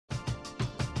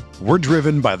We're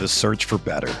driven by the search for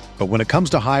better. But when it comes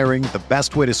to hiring, the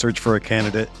best way to search for a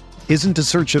candidate isn't to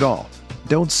search at all.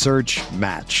 Don't search,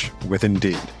 match with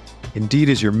Indeed. Indeed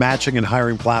is your matching and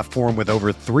hiring platform with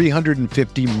over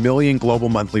 350 million global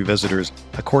monthly visitors,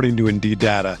 according to Indeed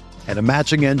data, and a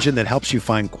matching engine that helps you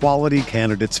find quality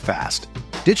candidates fast.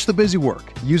 Ditch the busy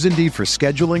work. Use Indeed for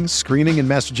scheduling, screening, and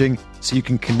messaging so you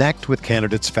can connect with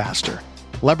candidates faster.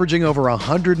 Leveraging over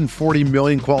 140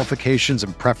 million qualifications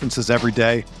and preferences every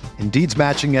day, Indeed's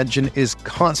matching engine is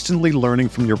constantly learning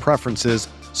from your preferences,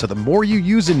 so the more you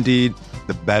use Indeed,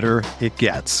 the better it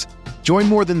gets. Join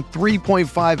more than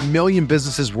 3.5 million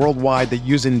businesses worldwide that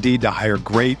use Indeed to hire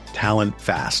great talent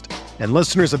fast. And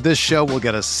listeners of this show will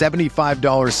get a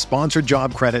 $75 sponsored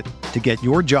job credit to get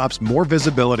your jobs more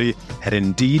visibility at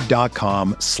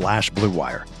Indeed.com/Blue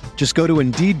Wire. Just go to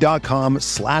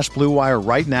Indeed.com/Blue Wire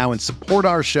right now and support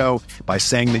our show by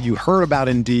saying that you heard about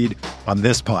Indeed on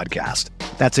this podcast.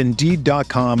 That's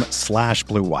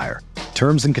Indeed.com/Blue Wire.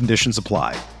 Terms and conditions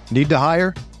apply. Need to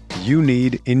hire? You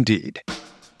need Indeed.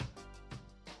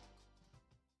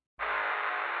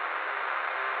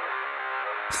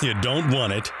 You don't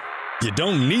want it, you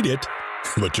don't need it,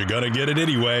 but you're gonna get it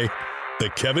anyway. The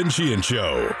Kevin Sheehan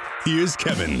Show. Here's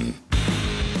Kevin.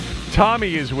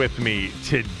 Tommy is with me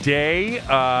today,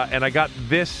 and I got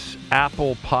this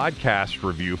Apple podcast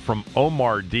review from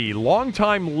Omar D.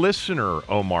 Longtime listener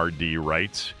Omar D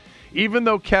writes, even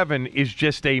though Kevin is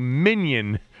just a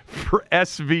minion for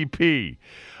SVP,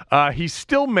 he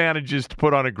still manages to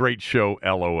put on a great show,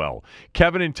 LOL.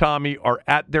 Kevin and Tommy are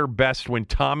at their best when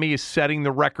Tommy is setting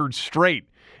the record straight.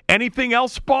 Anything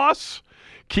else, boss?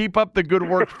 Keep up the good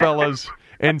work, fellas,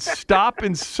 and stop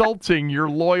insulting your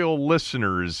loyal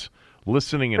listeners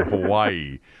listening in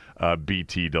Hawaii.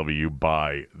 BTW,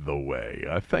 by the way.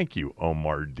 Thank you,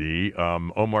 Omar D.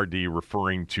 Omar D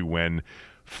referring to when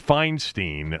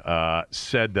Feinstein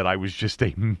said that I was just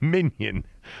a minion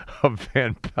of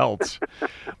Van Pelt's.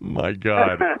 My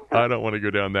God, I don't want to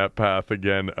go down that path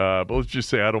again. But let's just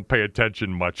say I don't pay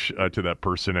attention much to that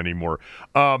person anymore.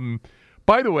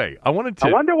 By the way, I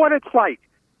wonder what it's like.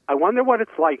 I wonder what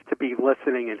it's like to be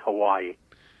listening in Hawaii.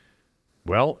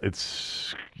 Well,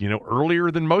 it's, earlier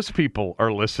than most people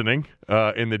are listening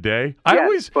in the day.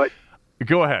 Yes, but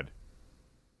go ahead.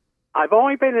 I've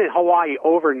only been in Hawaii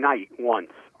overnight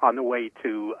once on the way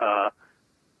to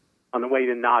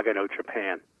Nagano,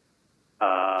 Japan.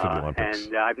 For the Olympics.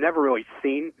 And I've never really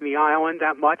seen the island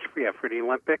that much for the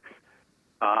Olympics.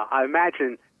 I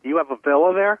imagine, do you have a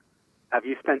villa there? Have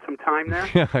you spent some time there?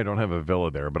 Yeah, I don't have a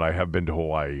villa there, but I have been to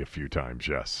Hawaii a few times,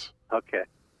 yes. Okay.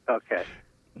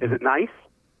 Is it nice?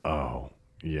 Oh,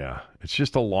 yeah. It's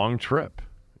just a long trip.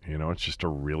 It's just a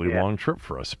really long trip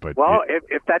for us. But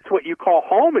if that's what you call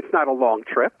home, it's not a long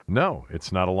trip. No,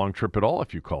 it's not a long trip at all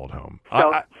if you call it home.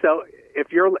 So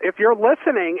if you're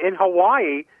listening in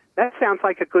Hawaii, that sounds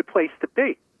like a good place to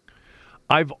be.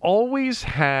 I've always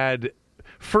had,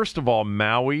 first of all,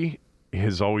 Maui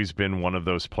has always been one of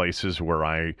those places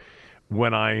where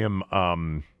when I am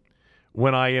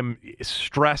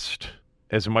stressed,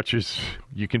 as much as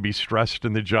you can be stressed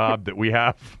in the job that we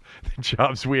have, the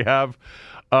jobs we have,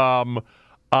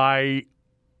 I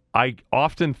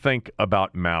often think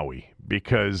about Maui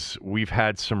because we've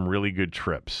had some really good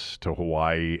trips to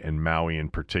Hawaii and Maui in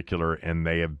particular, and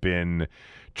they have been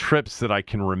trips that I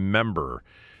can remember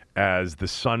as the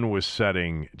sun was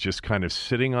setting, just kind of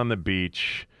sitting on the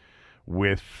beach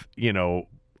with, a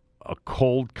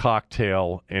cold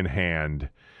cocktail in hand,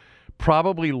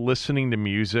 probably listening to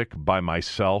music by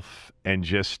myself and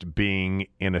just being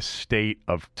in a state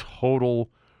of total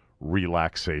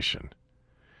relaxation.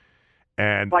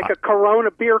 And like a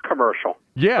Corona beer commercial.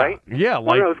 Yeah, right? Yeah.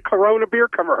 One of those Corona beer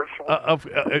commercials.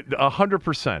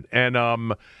 100%. And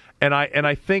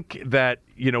I think that,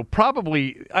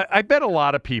 probably, I bet a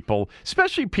lot of people,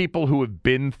 especially people who have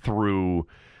been through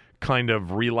kind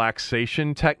of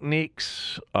relaxation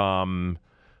techniques,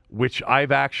 which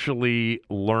I've actually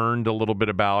learned a little bit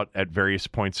about at various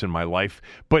points in my life.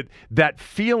 But that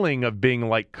feeling of being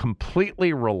like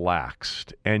completely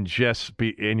relaxed and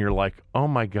and you're like, oh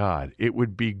my God, it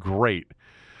would be great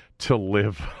to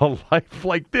live a life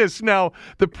like this. Now,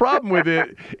 the problem with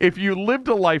it, if you lived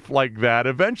a life like that,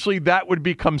 eventually that would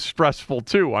become stressful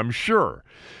too, I'm sure.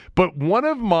 But one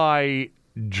of my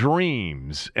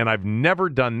dreams, and I've never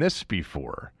done this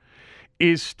before,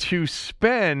 is to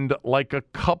spend like a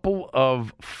couple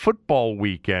of football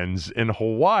weekends in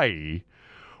Hawaii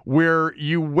where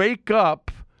you wake up,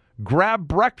 grab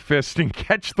breakfast, and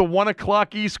catch the 1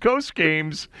 o'clock East Coast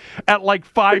games at like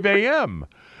 5 a.m.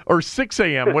 or 6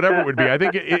 a.m., whatever it would be. I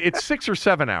think it's 6 or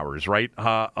 7 hours, right?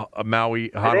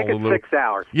 Maui, Honolulu. I think it's 6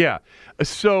 hours. Yeah.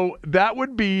 So that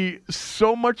would be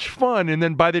so much fun. And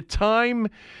then by the time,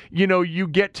 you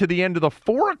get to the end of the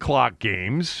 4 o'clock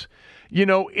games,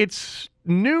 it's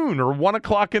noon or 1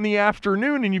 o'clock in the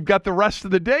afternoon, and you've got the rest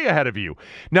of the day ahead of you.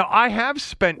 Now, I have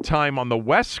spent time on the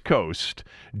West Coast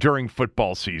during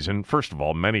football season. First of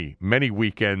all, many, many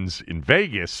weekends in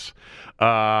Vegas,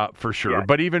 for sure. Yeah.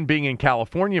 But even being in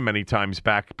California many times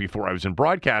back before I was in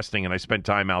broadcasting, and I spent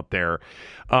time out there.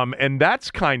 And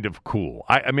that's kind of cool.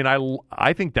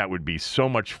 I think that would be so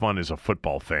much fun as a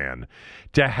football fan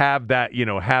to have that,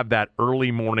 have that early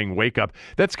morning wake up.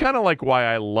 That's kind of like why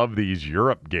I love these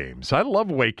Europe games. I love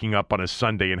waking up on a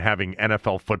Sunday and having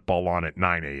NFL football on at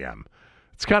 9 a.m.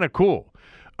 It's kind of cool.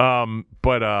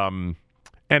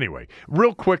 Anyway,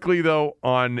 real quickly, though,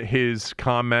 on his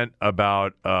comment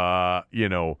about,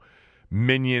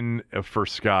 Minion for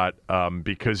Scott,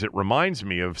 because it reminds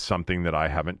me of something that I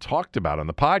haven't talked about on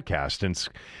the podcast. And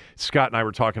Scott and I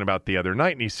were talking about the other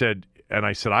night, and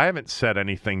I said, I haven't said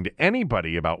anything to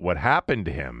anybody about what happened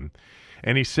to him.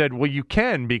 And he said, well, you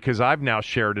can, because I've now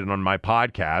shared it on my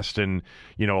podcast, and,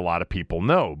 a lot of people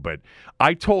know. But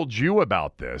I told you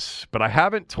about this, but I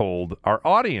haven't told our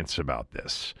audience about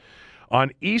this.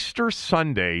 On Easter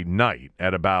Sunday night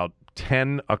at about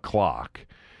 10 o'clock,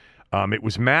 it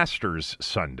was Masters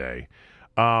Sunday,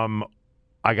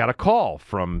 I got a call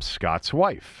from Scott's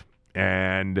wife.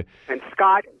 And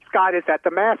Scott is at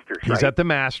the Masters, right? He's at the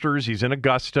Masters. He's in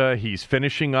Augusta. He's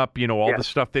finishing up, all the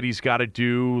stuff that he's got to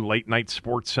do, late night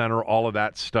Sports Center, all of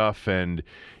that stuff. And,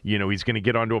 he's going to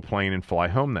get onto a plane and fly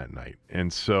home that night.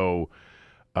 And so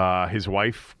his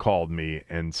wife called me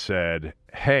and said,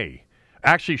 hey,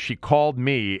 actually, she called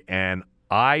me, and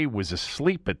I was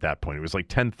asleep at that point. It was like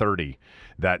 10:30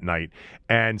 that night.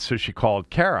 And so she called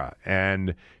Kara,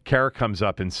 and Kara comes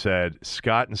up and said,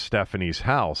 Scott and Stephanie's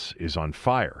house is on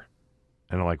fire.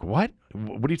 And I'm like, what?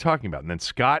 What are you talking about? And then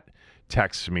Scott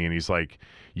texts me, and he's like,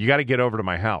 you got to get over to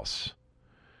my house.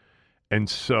 And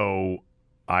so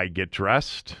I get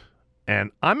dressed,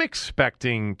 and I'm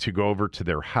expecting to go over to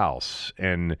their house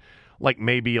and like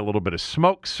maybe a little bit of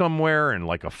smoke somewhere and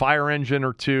like a fire engine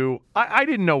or two. I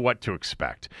didn't know what to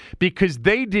expect because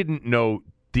they didn't know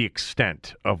the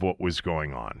extent of what was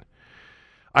going on.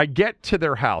 I get to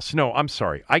their house. No, I'm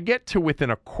sorry. I get to within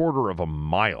a quarter of a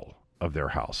mile of their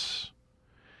house.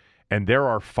 And there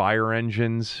are fire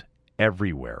engines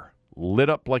everywhere, lit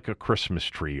up like a Christmas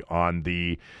tree on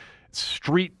the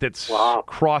street that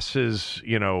crosses,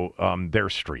 their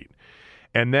street.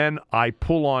 And then I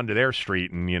pull onto their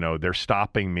street, and, they're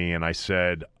stopping me. And I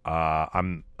said,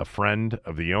 I'm a friend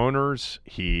of the owner's.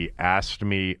 He asked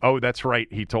me, oh, that's right.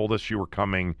 He told us you were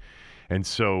coming. And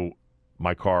so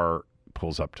my car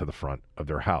pulls up to the front of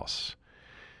their house.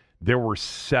 There were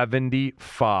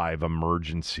 75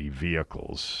 emergency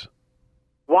vehicles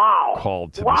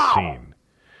called to the scene.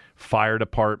 Fire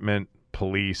department,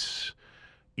 police,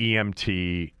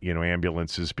 EMT,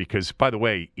 ambulances, because, by the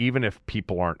way, even if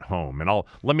people aren't home, and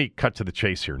let me cut to the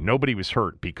chase here. Nobody was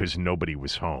hurt because nobody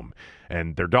was home,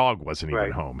 and their dog wasn't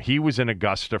even home. He was in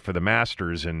Augusta for the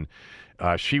Masters, and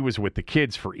she was with the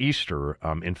kids for Easter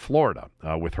in Florida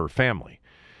with her family.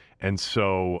 And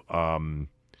so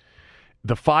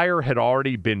the fire had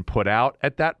already been put out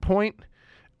at that point,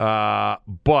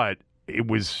 but it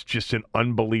was just an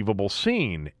unbelievable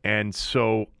scene. And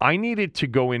so I needed to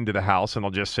go into the house, and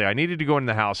I'll just say I needed to go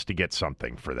into the house to get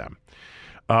something for them.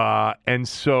 And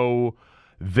so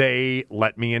they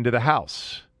let me into the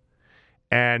house.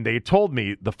 And they told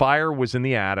me the fire was in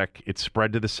the attic. It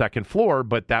spread to the second floor,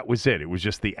 but that was it. It was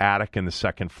just the attic and the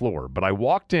second floor. But I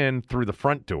walked in through the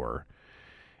front door,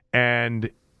 and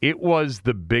it was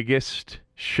the biggest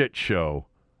shit show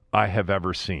I have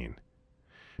ever seen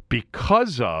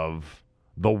because of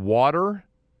the water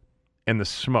and the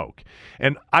smoke.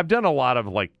 And I've done a lot of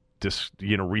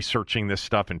researching this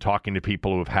stuff and talking to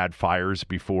people who have had fires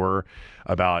before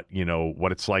about,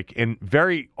 what it's like. And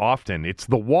very often it's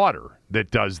the water that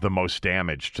does the most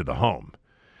damage to the home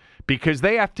because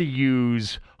they have to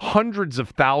use hundreds of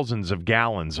thousands of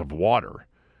gallons of water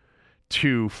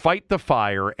to fight the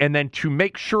fire and then to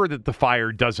make sure that the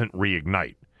fire doesn't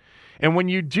reignite. And when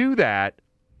you do that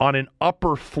on an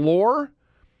upper floor,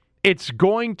 it's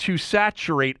going to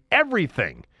saturate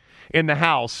everything in the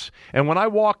house. And when I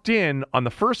walked in on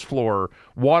the first floor,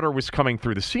 water was coming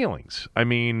through the ceilings. I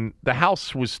mean, the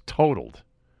house was totaled.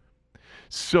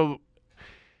 So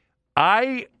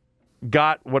I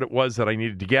got what it was that I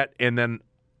needed to get. And then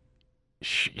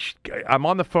I'm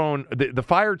on the phone. The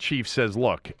fire chief says,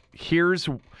 look, here's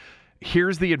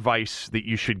here's the advice that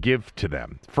you should give to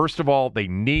them. First of all, they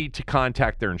need to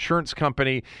contact their insurance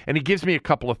company, and he gives me a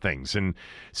couple of things. And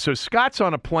so Scott's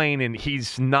on a plane, and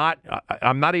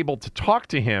I'm not able to talk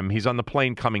to him. He's on the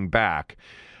plane coming back.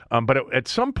 But at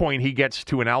some point, he gets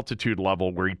to an altitude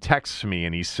level where he texts me,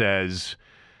 and he says,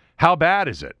 "How bad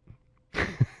is it?"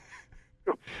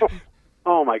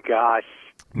 Oh, my gosh.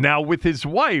 Now, with his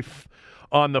wife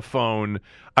on the phone,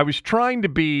 I was trying to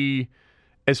be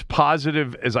as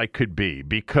positive as I could be,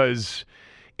 because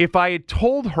if I had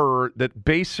told her that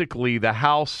basically the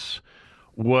house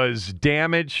was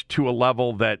damaged to a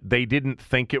level that they didn't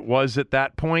think it was at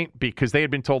that point, because they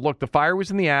had been told, look, the fire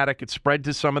was in the attic, it spread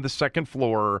to some of the second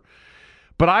floor,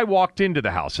 but I walked into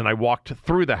the house and I walked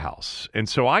through the house. And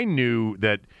so I knew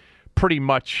that pretty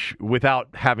much without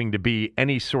having to be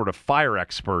any sort of fire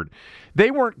expert,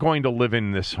 they weren't going to live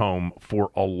in this home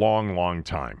for a long, long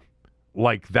time.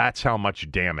 Like, that's how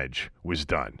much damage was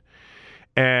done.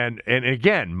 And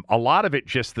again, a lot of it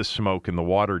just the smoke and the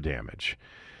water damage.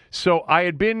 So I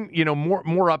had been, more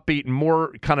upbeat and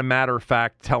more kind of matter of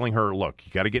fact, telling her, look,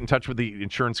 you got to get in touch with the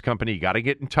insurance company. You got to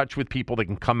get in touch with people that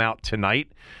can come out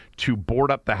tonight to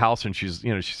board up the house. And she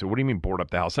said, what do you mean board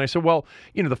up the house? And I said, well,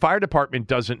 the fire department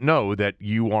doesn't know that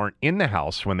you aren't in the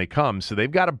house when they come. So they've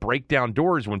got to break down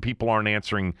doors when people aren't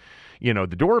answering,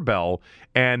 the doorbell,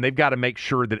 and they've got to make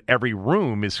sure that every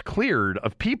room is cleared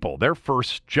of people. Their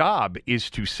first job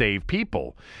is to save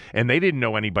people. And they didn't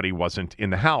know anybody wasn't in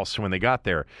the house when they got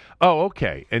there. Oh,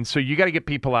 okay. And so you got to get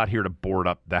people out here to board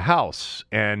up the house.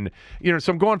 And,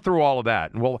 so I'm going through all of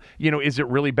that. And, well, is it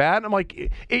really bad? And I'm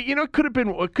like, it could have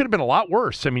been a lot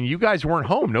worse. I mean, you guys weren't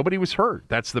home. Nobody was hurt.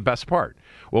 That's the best part.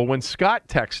 Well, when Scott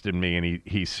texted me and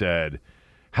he said,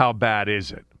 how bad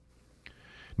is it?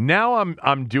 Now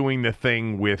I'm doing the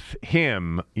thing with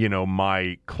him,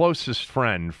 my closest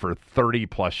friend for 30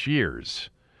 plus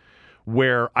years,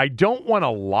 where I don't want to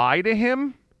lie to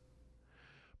him,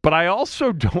 but I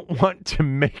also don't want to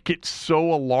make it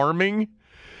so alarming.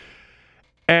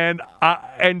 And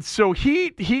so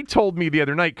he told me the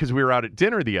other night, because we were out at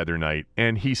dinner the other night,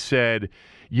 and he said,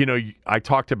 I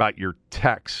talked about your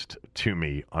text to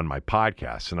me on my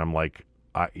podcast, and I'm like,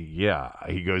 yeah.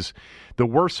 He goes, the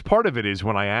worst part of it is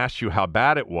when I asked you how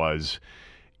bad it was,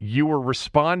 you were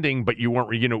responding, but you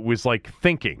weren't, it was like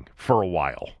thinking for a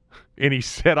while. And he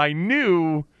said, I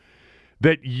knew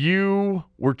that you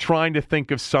were trying to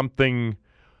think of something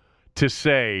to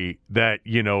say that,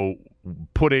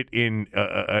 put it in,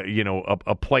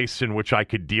 a place in which I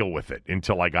could deal with it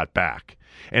until I got back.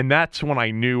 And that's when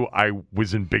I knew I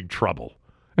was in big trouble.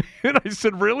 And I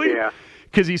said, really? Yeah.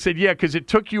 Because he said, yeah, because it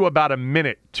took you about a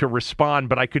minute to respond,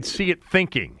 but I could see it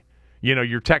thinking,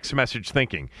 your text message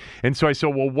thinking. And so I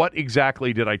said, well, what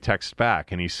exactly did I text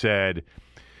back? And he said,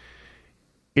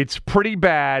 it's pretty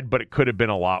bad, but it could have been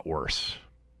a lot worse.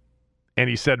 And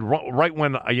he said, right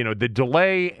when, the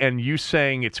delay and you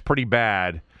saying it's pretty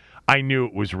bad, I knew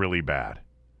it was really bad.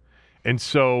 And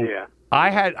so yeah.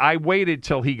 I waited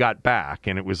till he got back,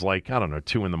 and it was like,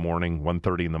 2 in the morning,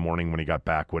 1:30 in the morning when he got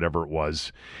back, whatever it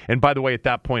was. And by the way, at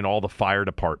that point, all the fire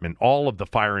department, all of the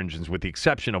fire engines, with the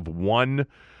exception of one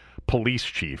police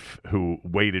chief who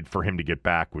waited for him to get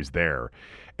back, was there.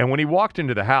 And when he walked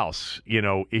into the house,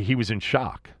 he was in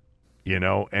shock,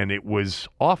 and it was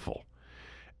awful.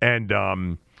 And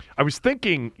I was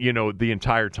thinking, the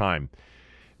entire time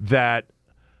that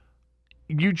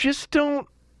you just don't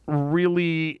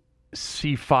really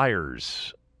see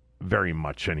fires very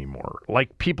much anymore.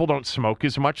 Like, people don't smoke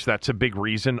as much. That's a big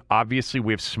reason. Obviously,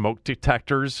 we have smoke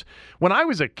detectors. When I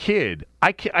was a kid,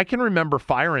 I can remember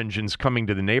fire engines coming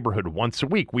to the neighborhood once a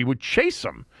week. We would chase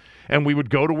them, and we would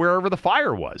go to wherever the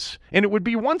fire was. And it would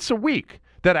be once a week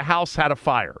that a house had a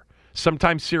fire.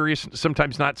 Sometimes serious,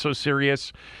 sometimes not so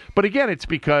serious. But again, it's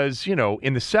because, in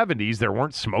the 70s, there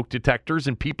weren't smoke detectors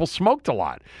and people smoked a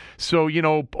lot. So,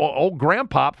 old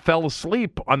grandpa fell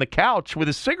asleep on the couch with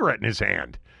a cigarette in his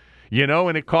hand,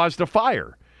 and it caused a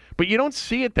fire. But you don't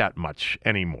see it that much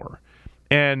anymore.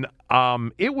 And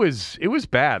it was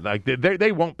bad. Like,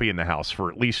 they won't be in the house for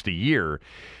at least a year.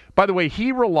 By the way,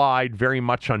 he relied very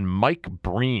much on Mike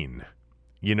Breen,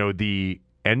 the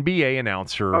NBA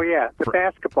announcer. Oh, yeah, the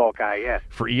basketball guy, yes.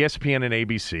 For ESPN and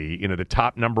ABC, the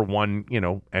top number one,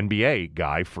 NBA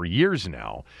guy for years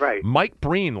now. Right. Mike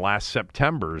Breen, last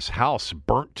September's house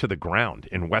burnt to the ground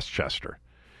in Westchester.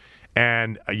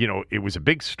 And, it was a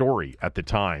big story at the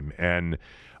time. And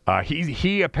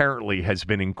he apparently has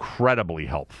been incredibly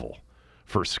helpful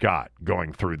for Scott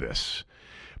going through this.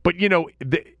 But,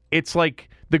 it's like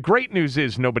the great news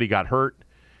is nobody got hurt.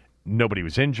 Nobody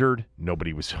was injured.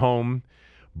 Nobody was home.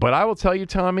 But I will tell you,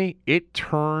 Tommy, it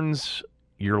turns,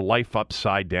 your life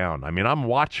upside down. I mean, I'm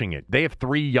watching it. They have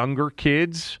 3 younger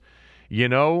kids,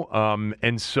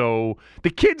 and so the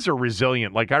kids are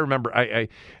resilient. Like I remember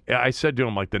I said to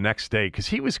him like the next day, because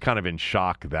he was kind of in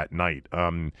shock that night.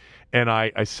 And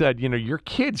I said, your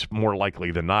kids more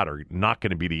likely than not are not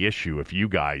going to be the issue if you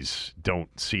guys don't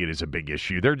see it as a big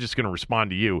issue. They're just going to respond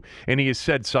to you. And he has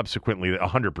said subsequently that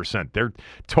 100%, they're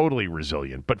totally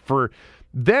resilient. But for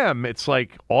them, it's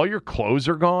like all your clothes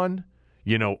are gone.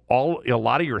 A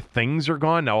lot of your things are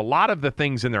gone. Now, a lot of the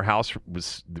things in their house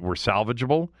were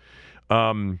salvageable.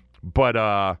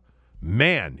 But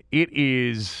man, it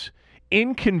is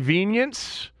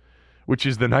inconvenience, which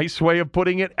is the nice way of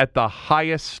putting it, at the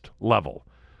highest level.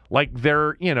 Like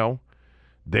they're in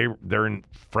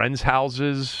friends'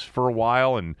 houses for a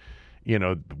while, and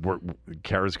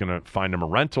Kara's going to find them a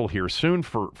rental here soon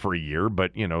for a year,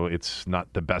 but it's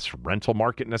not the best rental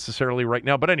market necessarily right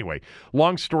now. But anyway,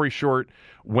 long story short,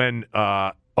 when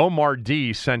Omar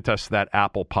D sent us that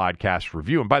Apple Podcast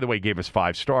review, and by the way, gave us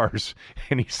 5 stars,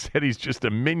 and he said he's just a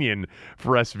minion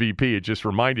for SVP. It just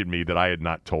reminded me that I had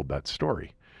not told that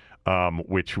story,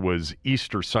 which was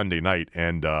Easter Sunday night.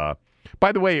 And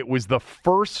by the way, it was the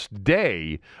first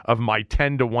day of my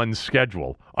 10 to 1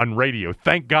 schedule on radio.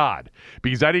 Thank God,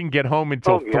 because I didn't get home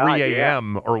until 3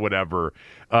 a.m. or whatever.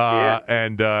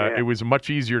 It was much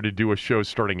easier to do a show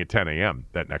starting at 10 a.m.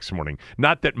 that next morning.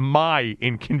 Not that my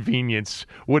inconvenience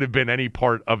would have been any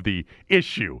part of the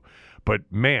issue, but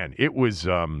man, it was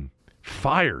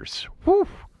fires. Whew.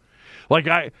 Well,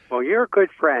 you're a good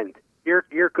friend. You're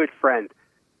a good friend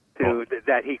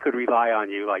that he could rely on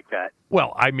you like that.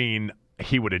 Well, I mean,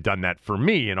 he would have done that for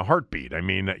me in a heartbeat. I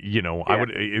mean, I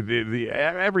would.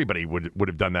 Everybody would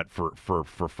have done that for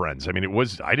friends. I mean,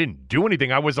 I didn't do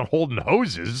anything. I wasn't holding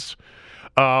hoses.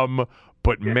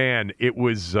 But man, it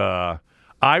was.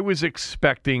 I was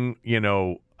expecting,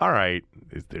 all right,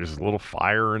 there's a little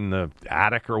fire in the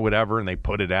attic or whatever, and they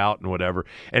put it out and whatever.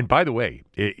 And by the way,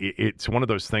 it's one of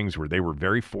those things where they were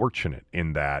very fortunate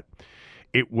in that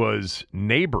it was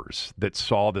neighbors that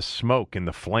saw the smoke and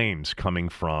the flames coming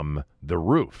from the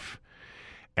roof.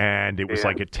 And it was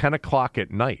like at 10 o'clock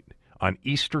at night on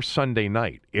Easter Sunday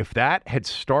night. If that had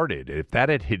started, if that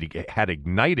had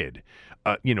ignited,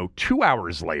 2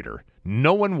 hours later,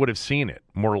 no one would have seen it,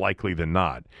 more likely than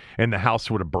not. And the house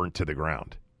would have burnt to the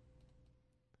ground.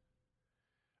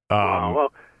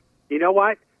 Well, you know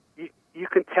what? You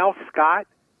can tell Scott,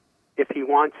 if he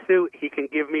wants to, he can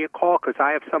give me a call, because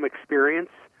I have some experience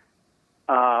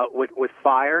with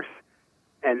fires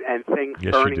and things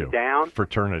burning down.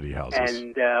 Fraternity houses.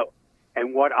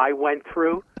 And what I went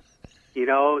through,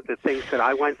 the things that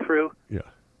I went through. Yeah.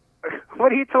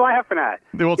 What are you laughing at?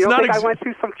 Well, you don't think I went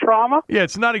through some trauma? Yeah,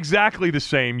 it's not exactly the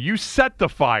same. You set the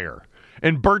fire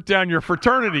and burnt down your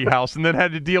fraternity house, and then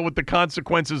had to deal with the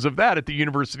consequences of that at the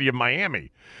University of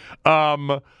Miami.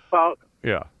 Well,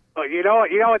 yeah. Well,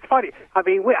 it's funny. I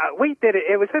mean, we did it.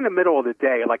 It was in the middle of the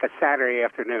day, like a Saturday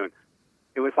afternoon.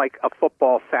 It was like a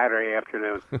football Saturday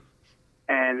afternoon.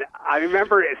 And I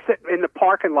remember sitting in the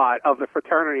parking lot of the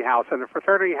fraternity house, and the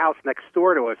fraternity house next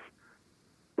door to us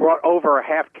brought over a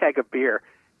half keg of beer,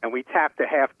 and we tapped a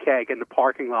half keg in the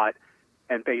parking lot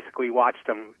and basically watched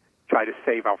them try to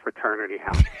save our fraternity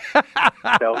house.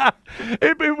 So,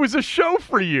 it was a show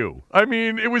for you. I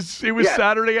mean, it was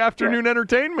Saturday afternoon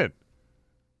entertainment.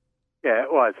 Yeah,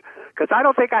 it was. Because I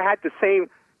don't think I had the same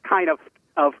kind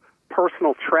of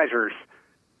personal treasures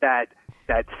that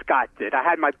Scott did. I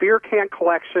had my beer can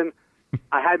collection.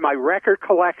 I had my record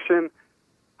collection.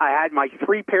 I had my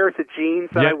 3 pairs of jeans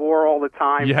that I wore all the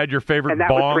time. You had your favorite bong. And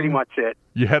that was pretty much it.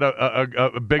 You had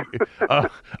a big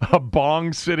a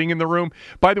bong sitting in the room.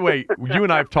 By the way, you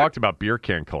and I have talked about beer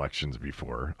can collections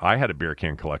before. I had a beer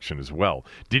can collection as well.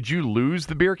 Did you lose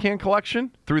the beer can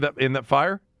collection in that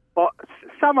fire? Well,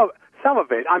 some of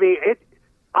it. I mean,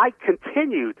 I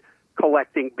continued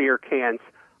collecting beer cans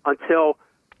until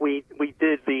we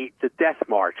did the Death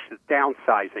March, the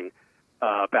downsizing,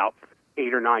 about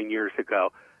 8 or 9 years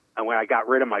ago, and when I got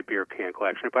rid of my beer can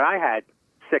collection. But I had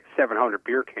 600-700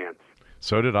 beer cans.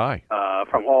 So did I.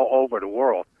 From all over the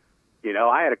world.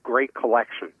 I had a great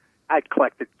collection. I had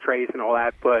collected trays and all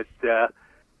that, but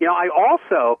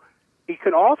he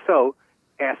could also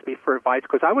ask me for advice,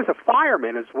 because I was a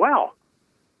fireman as well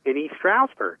in East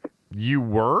Stroudsburg. You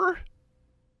were?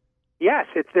 Yes,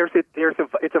 it's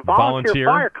a volunteer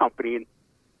fire company.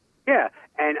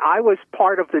 And I was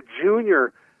part of the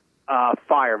junior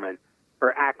firemen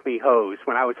for Acme Hose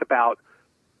when I was about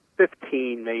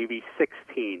 15, maybe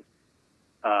 16.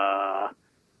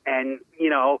 And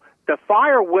the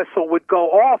fire whistle would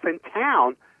go off in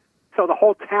town, so the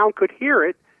whole town could hear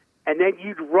it, and then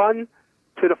you'd run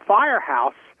to the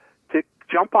firehouse to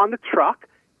jump on the truck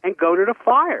and go to the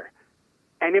fire.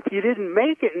 And if you didn't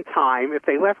make it in time, if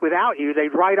they left without you,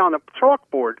 they'd write on the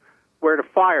chalkboard where the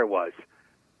fire was.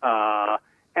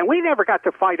 And we never got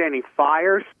to fight any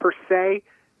fires per se.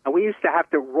 And we used to have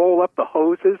to roll up the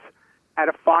hoses at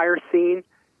a fire scene,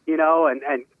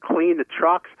 and clean the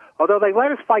trucks. Although they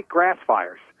let us fight grass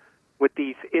fires with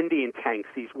these Indian tanks,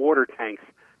 these water tanks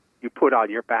you put on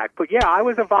your back. But yeah, I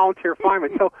was a volunteer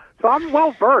fireman, so I'm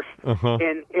well versed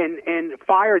in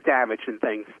fire damage and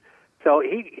things. So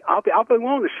I'll be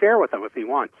willing to share with him if he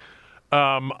wants.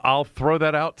 I'll throw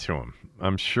that out to him.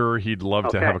 I'm sure he'd love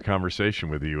to have a conversation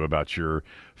with you about your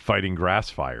fighting grass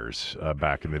fires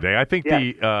back in the day. I think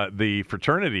the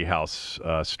fraternity house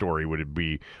story would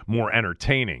be more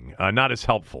entertaining, not as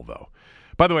helpful though.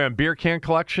 By the way, on beer can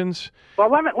collections. Well,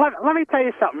 let me tell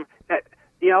you something.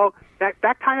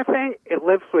 That kind of thing, it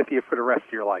lives with you for the rest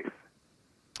of your life.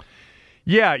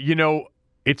 Yeah,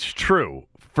 it's true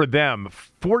for them.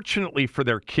 Fortunately for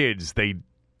their kids, they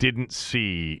didn't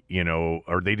see,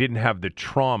 or they didn't have the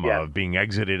trauma of being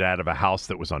exited out of a house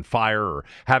that was on fire or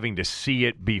having to see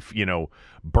it be,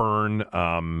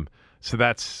 burn. So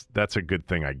that's a good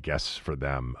thing, I guess, for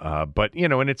them. But,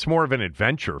 and it's more of an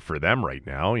adventure for them right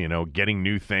now, getting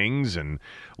new things and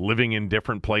living in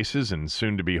different places and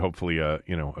soon to be hopefully a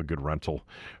good rental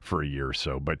for a year or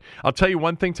so. But I'll tell you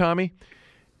one thing, Tommy,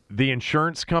 the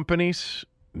insurance companies,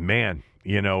 man,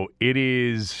 it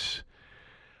is...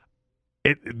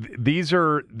 These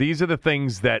are the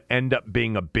things that end up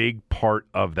being a big part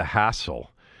of the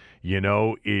hassle,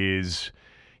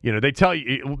 they tell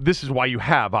you this is why you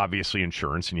have obviously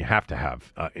insurance and you have to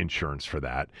have insurance for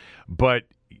that. But,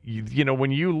 when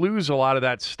you lose a lot of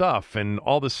that stuff and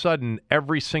all of a sudden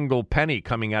every single penny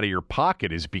coming out of your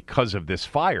pocket is because of this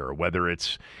fire, whether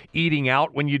it's eating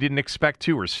out when you didn't expect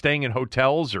to or staying in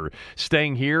hotels or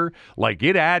staying here, like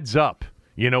it adds up,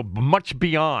 much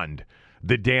beyond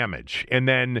the damage. And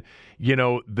then,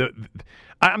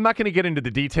 I'm not going to get into the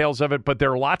details of it, but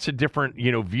there are lots of different,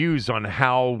 views on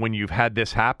how, when you've had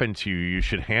this happen to you, you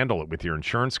should handle it with your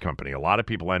insurance company. A lot of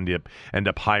people end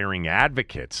up hiring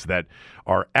advocates that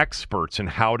are experts in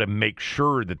how to make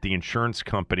sure that the insurance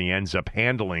company ends up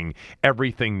handling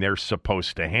everything they're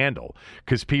supposed to handle.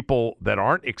 Because people that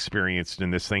aren't experienced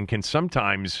in this thing can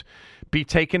sometimes be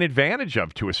taken advantage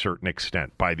of to a certain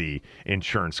extent by the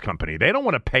insurance company. They don't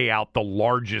want to pay out the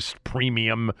largest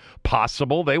premium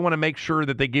possible. They want to make sure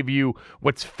that they give you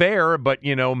what's fair, but,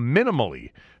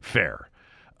 minimally fair.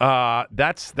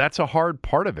 That's a hard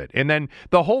part of it. And then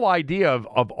the whole idea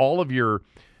of all of your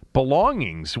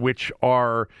belongings, which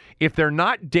are, if they're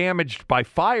not damaged by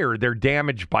fire, they're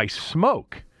damaged by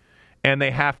smoke. And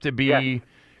they have to be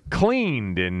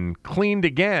cleaned and cleaned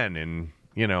again. And,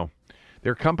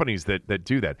 there are companies that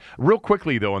do that. Real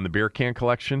quickly, though, on the beer can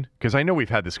collection, because I know we've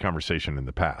had this conversation in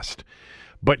the past,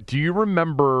 but do you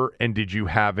remember and did you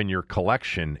have in your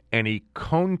collection any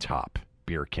cone top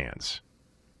beer cans?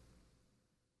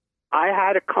 I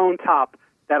had a cone top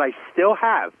that I still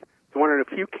have. It's one of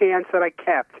the few cans that I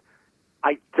kept.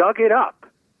 I dug it up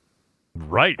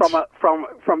right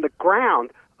from the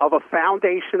ground of a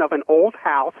foundation of an old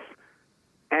house.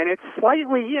 And it's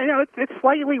slightly, it's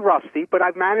slightly rusty, but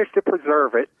I've managed to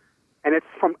preserve it. And it's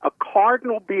from a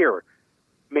Cardinal beer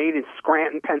made in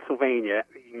Scranton, Pennsylvania,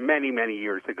 many, many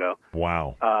years ago.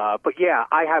 Wow. But yeah,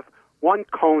 I have one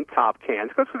cone top can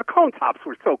because the cone tops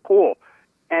were so cool.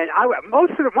 And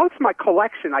most of my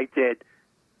collection I did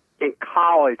in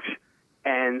college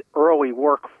and early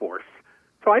workforce.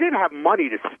 So I didn't have money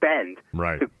to spend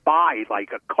to buy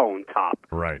like a cone top.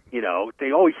 Right.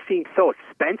 They always seem so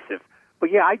expensive.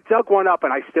 But yeah, I dug one up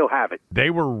and I still have it. They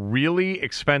were really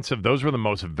expensive. Those were the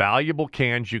most valuable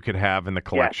cans you could have in the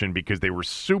collection because they were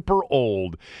super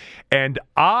old. And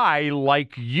I,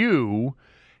 like you,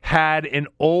 had an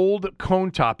old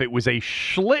cone top. It was a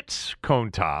Schlitz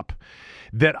cone top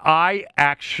that I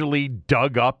actually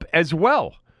dug up as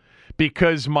well.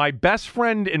 Because my best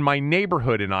friend in my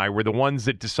neighborhood and I were the ones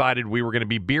that decided we were going to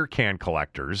be beer can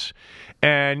collectors.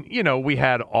 And, we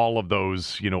had all of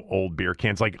those, old beer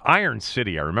cans, like Iron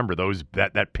City. I remember those,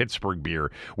 that Pittsburgh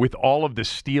beer with all of the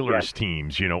Steelers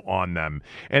teams, on them.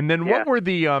 And then what were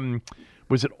the,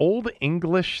 was it Old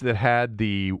English that had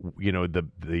the,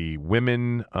 the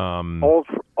women? Old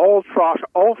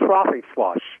Frothing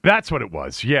Flush. That's what it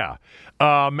was, yeah.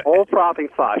 Old Frothing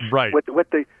Flush. Right.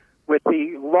 With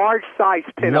the large-size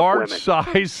pin-up women.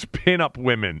 Large-size pin-up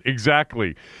women,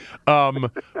 exactly.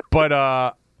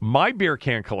 But my beer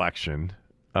can collection,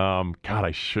 God,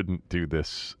 I shouldn't do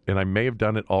this, and I may have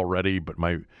done it already, but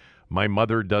my My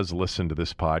mother does listen to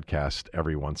this podcast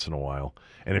every once in a while.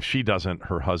 And if she doesn't,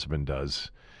 her husband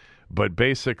does. But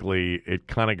basically, it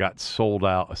kind of got sold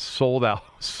off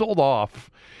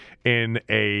in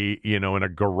a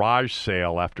garage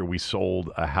sale after we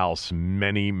sold a house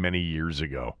many, many years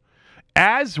ago.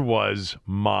 As was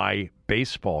my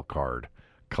baseball card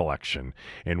collection,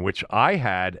 in which I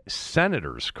had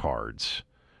Senators cards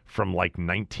from like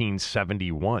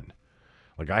 1971.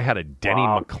 Like I had a Denny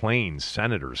McClain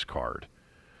Senators card.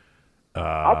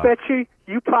 I'll bet you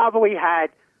probably had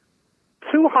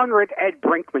 200 Ed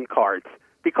Brinkman cards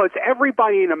because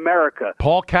everybody in America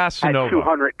Paul Casanova, had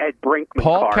 200 Ed Brinkman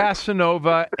Paul cards.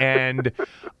 Casanova and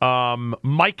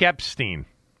Mike Epstein,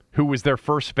 who was their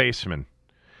first baseman.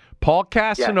 Paul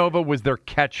Casanova was their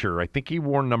catcher. I think he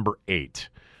wore number 8.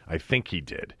 I think he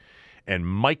did. And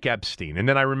Mike Epstein. And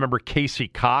then I remember Casey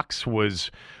Cox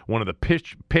was one of the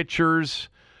pitchers.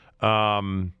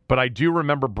 But I do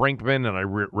remember Brinkman, and I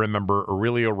remember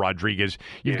Aurelio Rodriguez.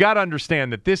 You've got to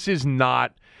understand that this is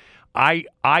not – I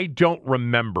don't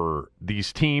remember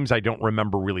these teams. I don't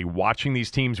remember really watching these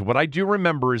teams. What I do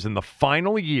remember is in the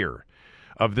final year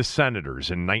of the Senators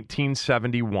in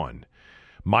 1971,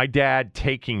 my dad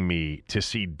taking me to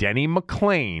see Denny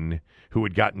McClain, who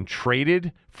had gotten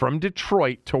traded from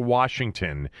Detroit to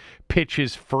Washington, pitch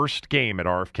his first game at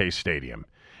RFK Stadium.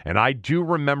 And I do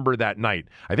remember that night.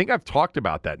 I think I've talked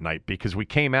about that night because we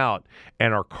came out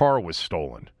and our car was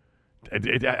stolen.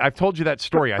 I've told you that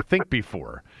story, I think,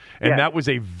 before. And that was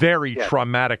a very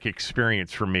traumatic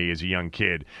experience for me as a young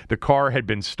kid. The car had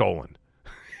been stolen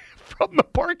from the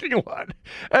parking lot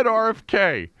at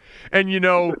RFK. And,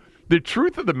 the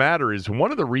truth of the matter is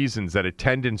one of the reasons that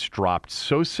attendance dropped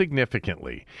so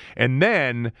significantly. And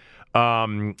then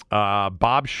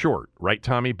Bob Short, right,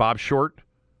 Tommy? Bob Short?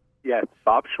 Yes,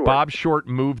 Bob Short. Bob Short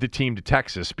moved the team to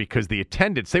Texas because the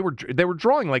attendance, they were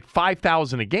drawing like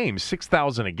 5,000 a game,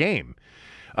 6,000 a game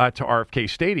to RFK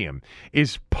Stadium,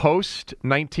 is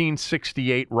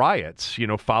post-1968 riots,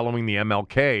 following the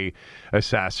MLK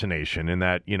assassination in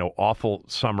that, awful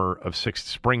summer of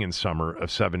spring and summer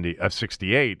of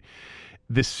 68.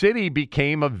 The city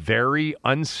became a very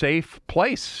unsafe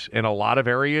place in a lot of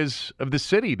areas of the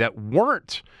city that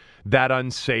weren't that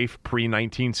unsafe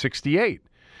pre-1968.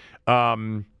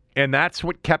 And that's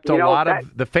what kept a lot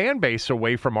of the fan base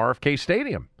away from RFK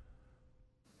Stadium.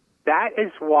 That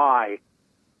is why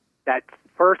that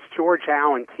first George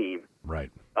Allen team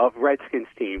of Redskins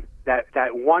team that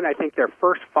won, I think, their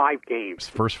first 5 games.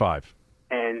 First 5.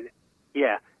 And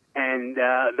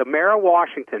the mayor of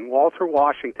Washington, Walter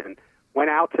Washington, went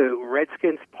out to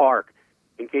Redskins Park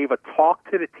and gave a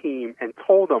talk to the team and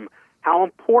told them how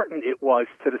important it was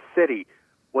to the city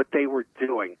what they were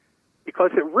doing.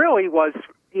 Because it really was,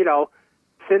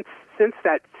 since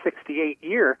that 68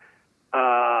 year,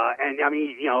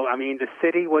 the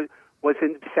city was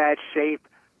in sad shape.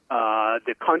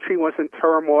 The country was in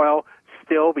turmoil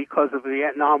still because of the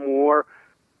Vietnam War.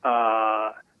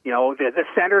 The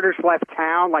Senators left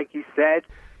town, like you said.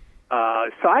 So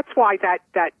that's why that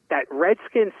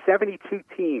Redskins 72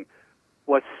 team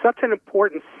was such an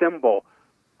important symbol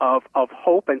of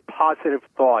hope and positive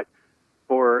thought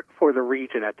for the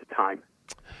region at the time.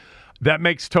 That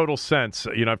makes total sense.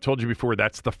 I've told you before,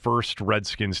 that's the first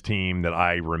Redskins team that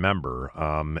I remember.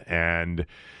 And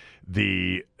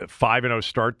the 5-0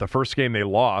 start, the first game they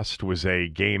lost was a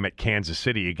game at Kansas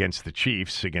City against the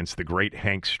Chiefs, against the great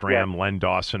Hank Stram, Len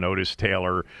Dawson, Otis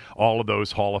Taylor, all of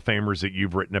those Hall of Famers that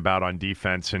you've written about on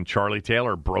defense. And Charlie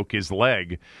Taylor broke his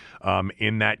leg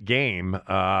in that game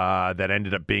that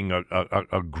ended up being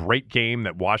a great game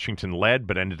that Washington led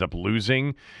but ended up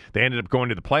losing. They ended up going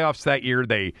to the playoffs that year.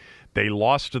 They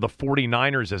lost to the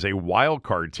 49ers as a wild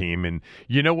card team. And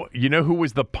you know who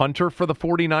was the punter for the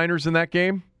 49ers in that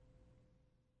game?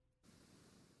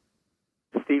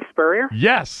 Steve Spurrier?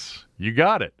 Yes, you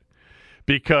got it.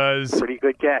 Because pretty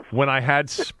good guess. When I had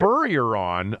Spurrier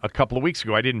on a couple of weeks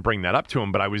ago, I didn't bring that up to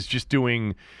him, but I was just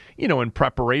doing, in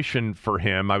preparation for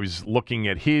him, I was looking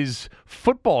at his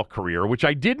football career, which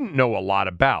I didn't know a lot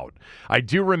about. I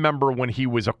do remember when he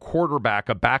was a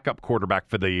backup quarterback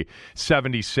for the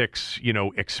 76,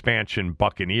 expansion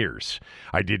Buccaneers.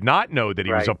 I did not know that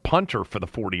he was a punter for the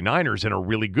 49ers and a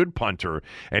really good punter,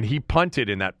 and he punted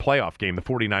in that playoff game. The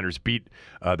 49ers beat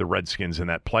the Redskins in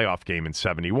that playoff game in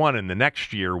 71, and the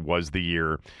next year was the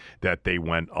year that they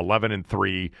went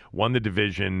 11-3, won the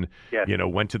division,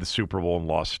 went to the Super Bowl and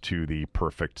lost to the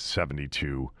perfect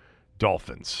 72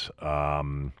 Dolphins.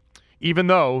 Even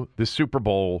though the Super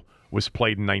Bowl was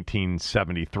played in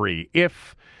 1973,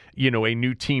 if a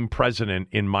new team president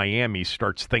in Miami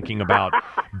starts thinking about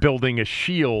building a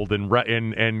shield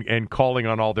and calling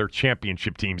on all their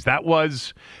championship teams. That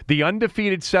was the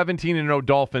undefeated 17-0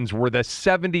 Dolphins were the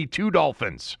 72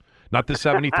 Dolphins, not the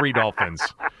 73 Dolphins,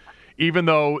 even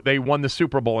though they won the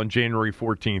Super Bowl on January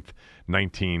 14th,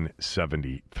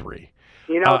 1973.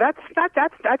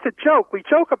 That's a joke. We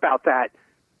joke about that.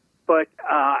 But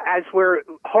as we're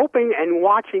hoping and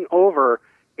watching over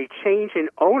a change in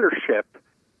ownership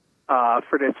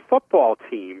for this football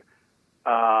team,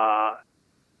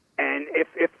 and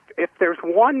if there's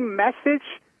one message,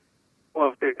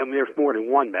 well, there's more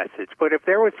than one message, but if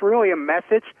there was really a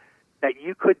message that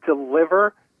you could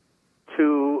deliver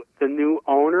to the new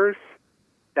owners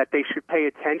that they should pay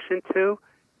attention to,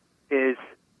 is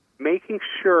making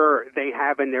sure they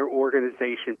have in their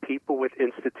organization people with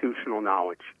institutional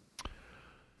knowledge.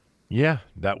 Yeah,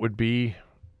 that would be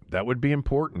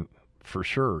important for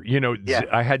sure.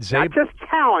 I had Zabe. Not just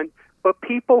talent, but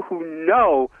people who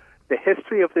know the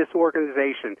history of this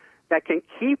organization that can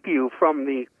keep you from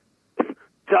the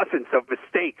dozens of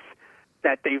mistakes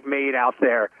that they've made out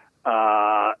there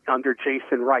under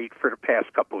Jason Wright for the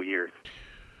past couple of years.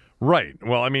 Right.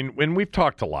 Well, I mean, and we've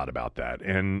talked a lot about that.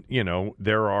 And,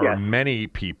 there are many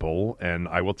people, and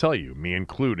I will tell you, me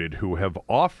included, who have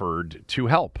offered to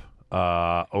help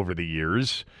over the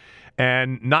years.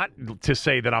 And not to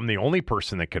say that I'm the only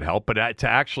person that could help, but to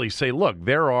actually say, look,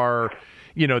 there are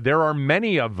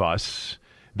many of us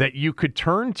that you could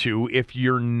turn to if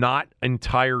you're not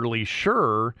entirely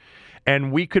sure.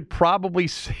 And we could probably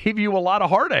save you a lot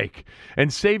of heartache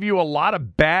and save you a lot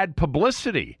of bad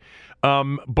publicity.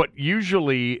 But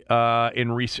usually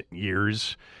in recent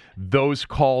years, those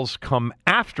calls come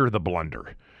after the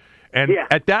blunder. And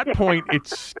at that point,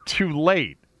 it's too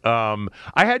late. I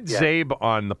had Zabe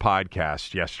on the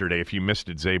podcast yesterday. If you missed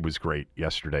it, Zabe was great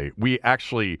yesterday. We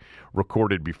actually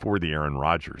recorded before the Aaron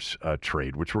Rodgers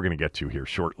trade, which we're going to get to here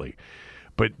shortly.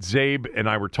 But Zabe and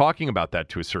I were talking about that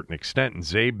to a certain extent, and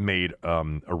Zabe made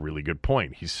a really good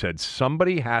point. He said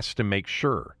somebody has to make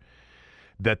sure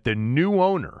that the new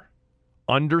owner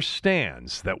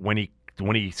understands that when he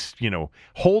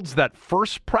holds that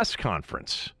first press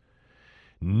conference,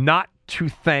 not to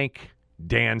thank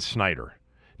Dan Snyder,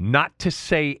 not to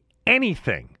say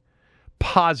anything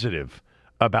positive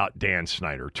about Dan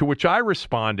Snyder, to which I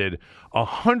responded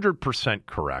 100%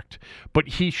 correct. But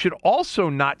he should also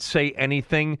not say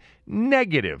anything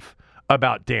negative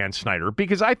about Dan Snyder,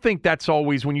 because I think that's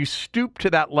always, when you stoop to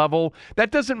that level, that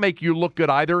doesn't make you look good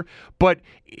either. But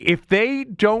if they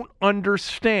don't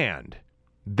understand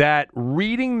that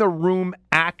reading the room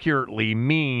accurately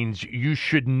means you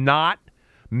should not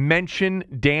mention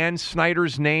Dan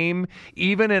Snyder's name,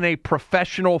 even in a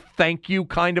professional thank you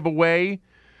kind of a way,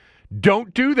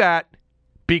 don't do that,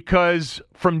 because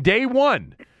from day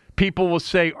one, people will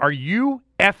say, are you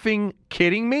effing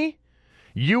kidding me?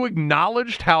 You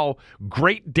acknowledged how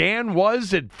great Dan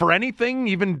was for anything,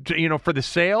 even, for the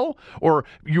sale, or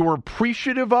you were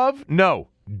appreciative of? No,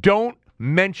 don't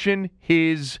mention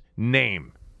his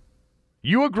name.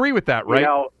 You agree with that, right?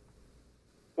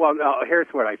 Well, no, here's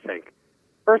what I think.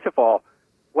 First of all,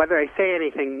 whether I say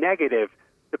anything negative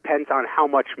depends on how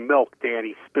much milk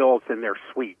Danny spills in their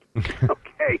suite.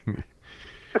 Okay.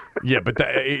 Yeah, but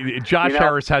Josh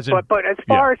Harris hasn't. But as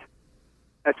far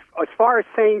as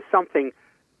saying something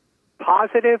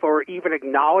positive or even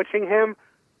acknowledging him,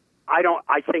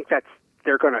 I think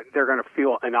they're gonna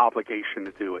feel an obligation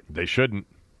to do it. They shouldn't.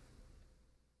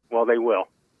 Well, they will.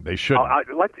 They should.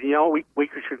 We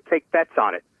should take bets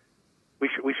on it. We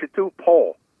should do a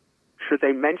poll. Should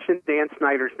they mention Dan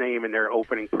Snyder's name in their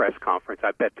opening press conference?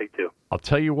 I bet they do. I'll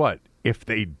tell you what, if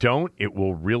they don't, it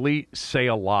will really say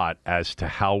a lot as to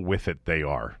how with it they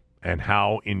are and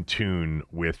how in tune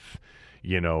with,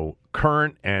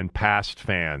 current and past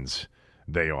fans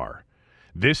they are.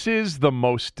 This is the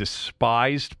most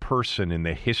despised person in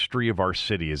the history of our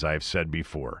city, as I've said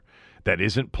before, that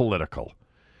isn't political.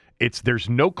 There's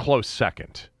no close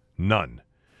second. None.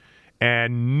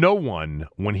 And no one,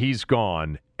 when he's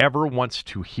gone, ever wants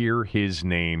to hear his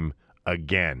name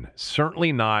again.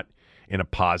 Certainly not in a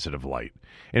positive light.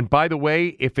 And by the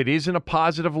way, if it is in a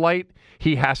positive light,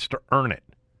 he has to earn it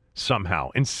somehow.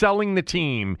 And selling the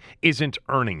team isn't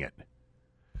earning it,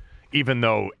 even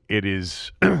though it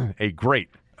is a great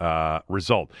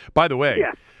result. By the way,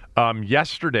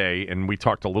 yesterday, and we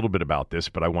talked a little bit about this,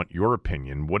 but I want your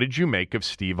opinion. What did you make of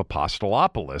Steve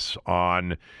Apostolopoulos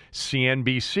on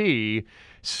CNBC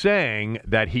saying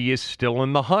that he is still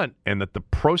in the hunt and that the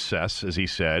process, as he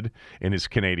said in his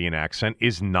Canadian accent,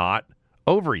 is not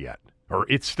over yet, or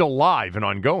it's still live and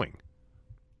ongoing?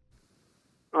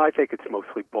 I think it's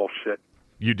mostly bullshit.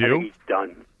 You do? I think he's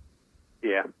done.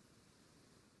 Yeah.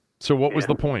 So what was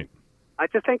the point? I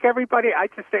just think I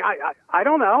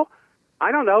don't know.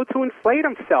 To inflate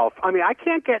himself. I mean, I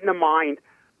can't get in the mind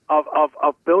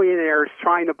of billionaires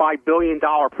trying to buy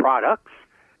billion-dollar products.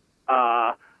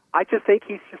 I just think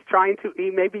he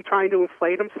may be trying to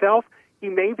inflate himself. He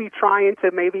may be trying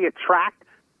to maybe attract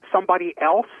somebody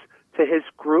else to his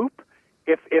group,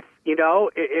 if in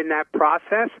that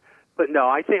process. But no,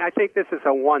 I think this is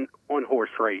a one horse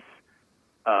race,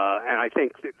 and I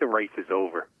think the race is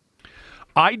over.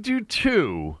 I do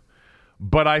too,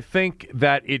 but I think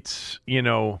that it's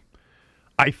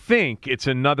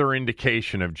another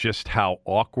indication of just how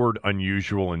awkward,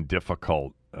 unusual, and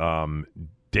difficult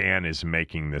Dan is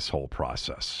making this whole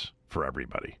process for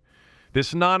everybody.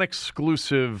 This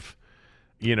non-exclusive,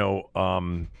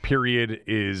 period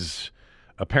is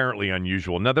apparently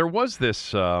unusual. Now, there was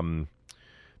this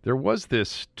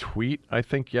tweet, I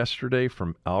think, yesterday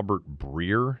from Albert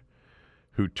Breer,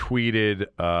 who tweeted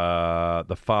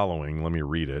the following. Let me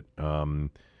read it.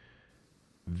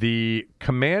 The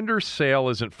Commander's sale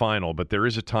isn't final, but there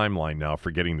is a timeline now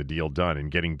for getting the deal done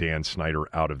and getting Dan Snyder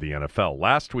out of the NFL.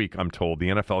 Last week, I'm told, the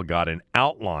NFL got an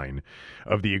outline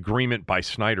of the agreement by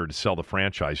Snyder to sell the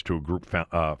franchise to a group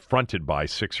fronted by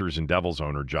Sixers and Devils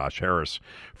owner Josh Harris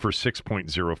for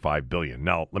 $6.05 billion.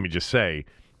 Now, let me just say,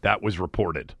 that was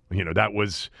reported. That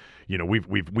was,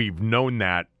 we've known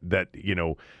that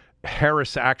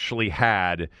Harris actually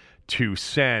had to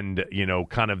send,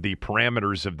 kind of the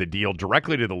parameters of the deal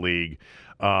directly to the league,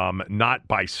 not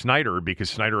by Snyder, because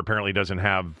Snyder apparently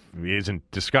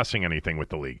isn't discussing anything with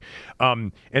the league.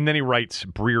 And then he writes,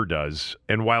 Breer does,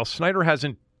 and while Snyder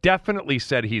hasn't definitely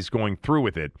said he's going through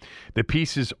with it, the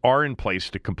pieces are in place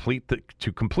to complete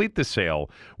the sale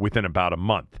within about a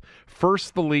month.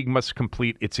 First, the league must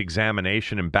complete its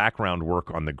examination and background work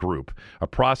on the group, a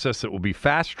process that will be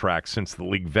fast-tracked since the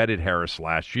league vetted Harris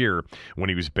last year when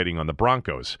he was bidding on the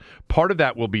Broncos. Part of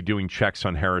that will be doing checks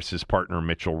on Harris's partner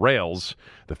Mitchell Rales,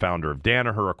 the founder of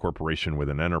Danaher, a corporation with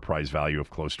an enterprise value of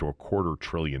close to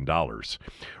 $250 billion.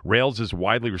 Rales is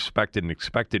widely respected and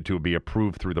expected to be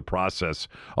approved through the process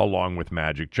along with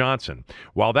Magic Johnson.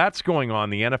 While that's going on,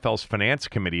 the NFL's Finance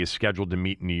Committee is scheduled to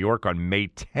meet in New York on May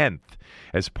 10th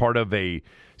as part of a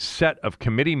set of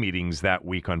committee meetings that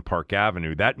week on Park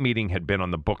Avenue. That meeting had been on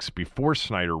the books before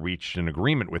Snyder reached an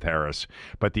agreement with Harris,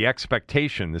 but the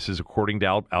expectation, this is according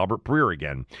to Albert Breer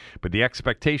again, but the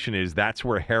expectation is that's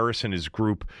where Harris and his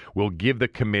group will give the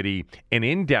committee an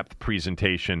in-depth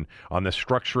presentation on the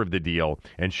structure of the deal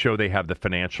and show they have the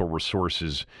financial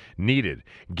resources needed.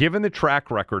 Given the track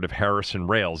record of Harris and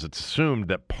Rales, it's assumed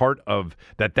that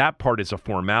that part is a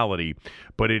formality,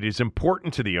 but it is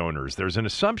important to the owners. There's an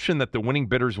assumption that the winning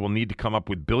bidders will need to come up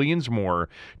with billions more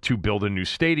to build a new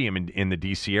stadium in the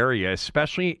D.C. area,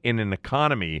 especially in an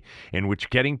economy in which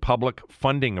getting public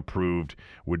funding approved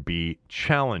would be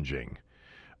challenging.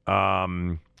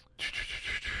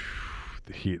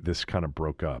 This kind of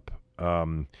broke up.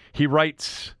 He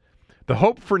writes, the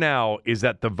hope for now is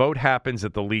that the vote happens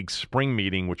at the league's spring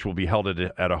meeting, which will be held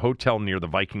at a hotel near the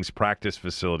Vikings practice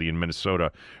facility in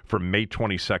Minnesota from May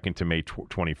 22nd to May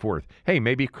 24th. Hey,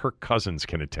 maybe Kirk Cousins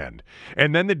can attend.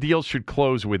 And then the deal should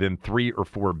close within 3 or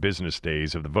 4 business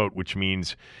days of the vote, which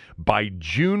means by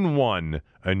June 1,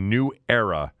 a new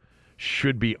era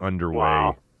should be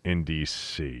underway in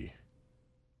D.C.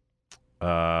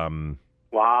 Wow.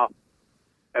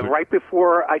 And right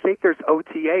before, I think there's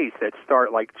OTAs that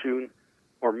start like June,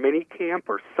 or mini camp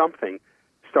or something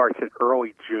starts in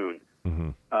early June,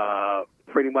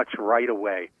 pretty much right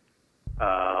away.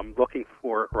 I'm looking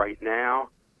for it right now,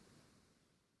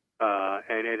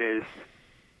 and it is,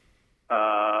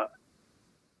 I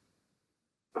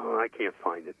can't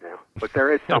find it now, but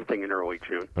there is something in early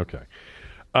June. Okay.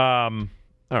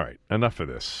 All right, enough of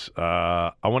this.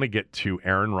 I want to get to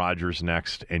Aaron Rodgers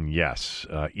next, and yes,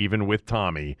 even with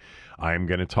Tommy, I am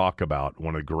going to talk about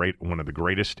one of the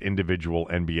greatest individual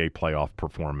NBA playoff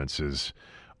performances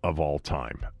of all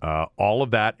time. All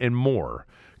of that and more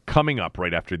coming up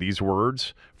right after these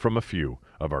words from a few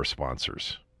of our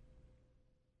sponsors.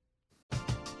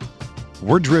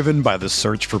 We're driven by the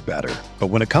search for better, but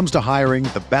when it comes to hiring,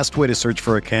 the best way to search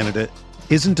for a candidate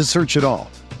isn't to search at all.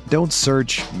 Don't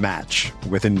search, match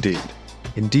with Indeed.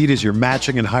 Indeed is your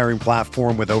matching and hiring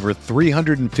platform with over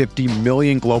 350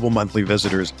 million global monthly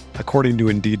visitors, according to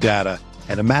Indeed data,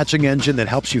 and a matching engine that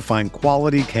helps you find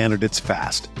quality candidates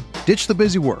fast. Ditch the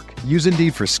busy work. Use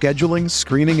Indeed for scheduling,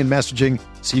 screening, and messaging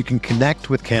so you can connect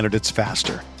with candidates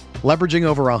faster. Leveraging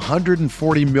over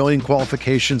 140 million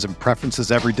qualifications and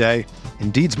preferences every day,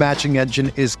 Indeed's matching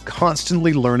engine is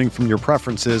constantly learning from your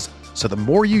preferences, so the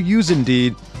more you use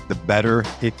Indeed, the better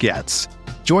it gets.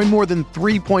 Join more than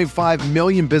 3.5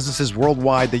 million businesses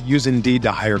worldwide that use Indeed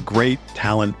to hire great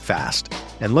talent fast.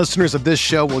 And listeners of this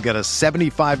show will get a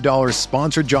 $75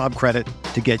 sponsored job credit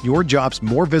to get your jobs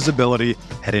more visibility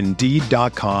at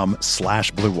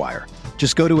Indeed.com/Blue Wire.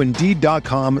 Just go to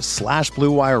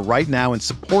Indeed.com/Blue Wire right now and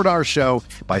support our show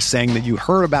by saying that you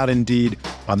heard about Indeed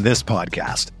on this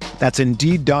podcast. That's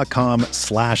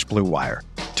Indeed.com/Blue Wire.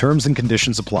 Terms and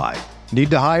conditions apply. Need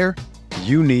to hire?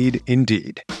 You need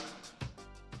Indeed.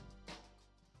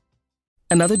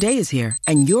 Another day is here,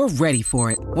 and you're ready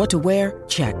for it. What to wear?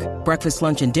 Check. Breakfast,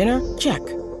 lunch, and dinner? Check.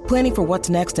 Planning for what's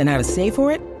next and how to save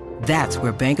for it? That's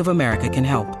where Bank of America can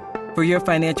help. For your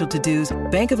financial to-dos,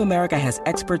 Bank of America has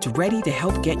experts ready to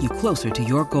help get you closer to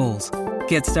your goals.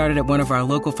 Get started at one of our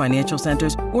local financial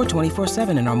centers or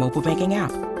 24/7 in our mobile banking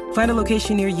app. Find a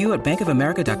location near you at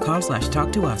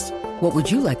bankofamerica.com/talktous. What would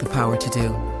you like the power to do?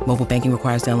 Mobile banking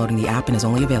requires downloading the app and is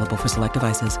only available for select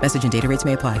devices. Message and data rates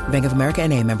may apply. Bank of America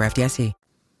N.A., member FDIC.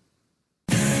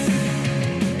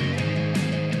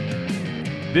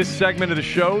 This segment of the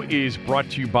show is brought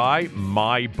to you by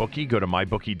MyBookie. Go to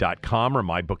mybookie.com or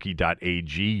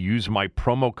mybookie.ag. Use my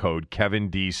promo code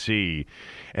KevinDC,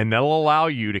 and that'll allow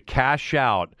you to cash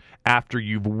out after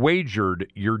you've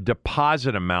wagered your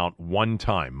deposit amount one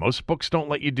time. Most books don't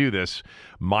let you do this.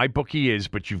 MyBookie is,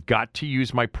 but you've got to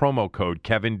use my promo code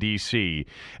KevinDC.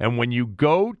 And when you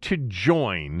go to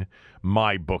join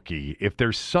MyBookie, if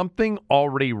there's something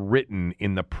already written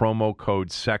in the promo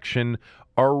code section,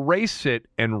 erase it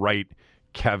and write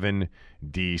Kevin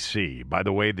DC. By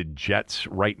the way, the Jets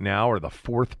right now are the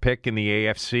fourth pick in the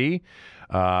AFC,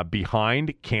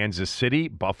 behind Kansas City,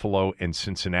 Buffalo, and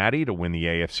Cincinnati to win the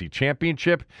AFC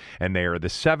Championship, and they are the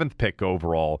seventh pick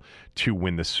overall to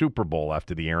win the Super Bowl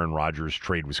after the Aaron Rodgers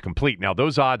trade was complete. Now,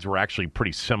 those odds were actually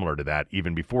pretty similar to that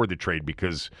even before the trade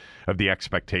because of the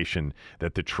expectation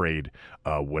that the trade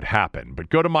would happen. But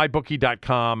go to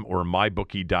mybookie.com or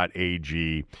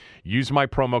mybookie.ag. Use my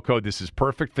promo code. This is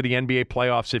perfect for the NBA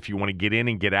playoffs if you want to get in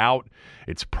and get out.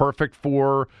 It's perfect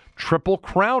for Triple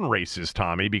Crown races,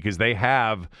 Tommy, because they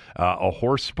have a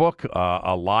horse book,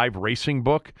 a live racing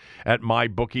book at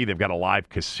MyBookie. They've got a live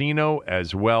casino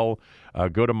as well.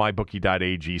 Go to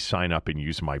mybookie.ag, sign up, and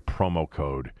use my promo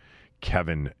code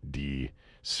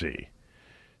KevinDC.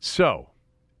 So,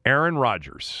 Aaron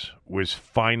Rodgers was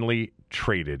finally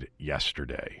traded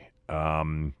yesterday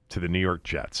to the New York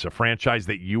Jets, a franchise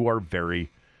that you are very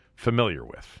familiar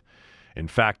with. In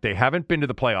fact, they haven't been to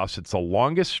the playoffs. It's the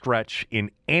longest stretch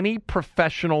in any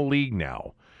professional league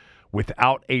now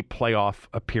without a playoff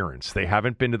appearance. They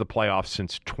haven't been to the playoffs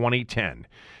since 2010.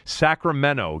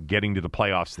 Sacramento getting to the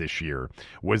playoffs this year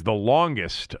was the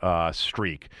longest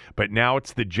streak, but now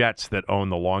it's the Jets that own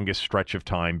the longest stretch of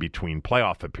time between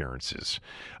playoff appearances.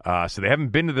 So they haven't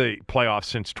been to the playoffs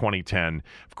since 2010.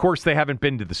 Of course, they haven't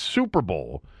been to the Super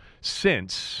Bowl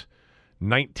since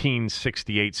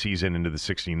 1968 season into the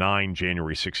 69,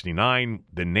 January 69,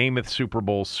 the Namath Super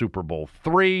Bowl, Super Bowl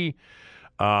III.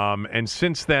 And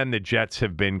since then, the Jets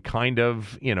have been kind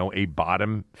of, a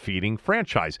bottom-feeding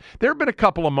franchise. There have been a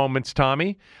couple of moments,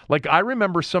 Tommy. Like, I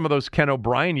remember some of those Ken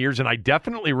O'Brien years, and I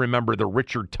definitely remember the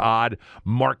Richard Todd,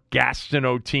 Mark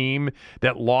Gastineau team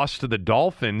that lost to the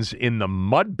Dolphins in the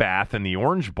mud bath in the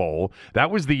Orange Bowl.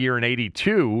 That was the year in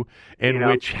 82 in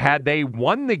which, had they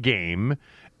won the game,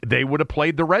 they would have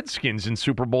played the Redskins in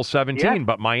Super Bowl 17,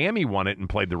 but Miami won it and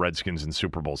played the Redskins in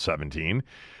Super Bowl 17.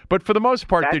 But for the most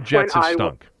part, the Jets have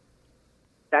stunk.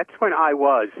 That's when I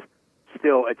was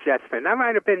still a Jets fan. That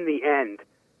might have been the end.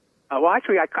 Well,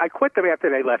 actually, I quit them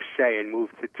after they left Shea and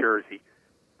moved to Jersey.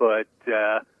 But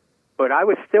I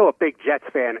was still a big Jets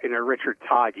fan in the Richard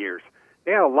Todd years.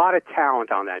 They had a lot of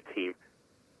talent on that team.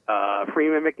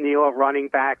 Freeman McNeil at running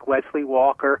back, Leslie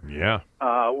Walker,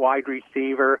 wide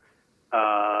receiver.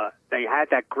 They had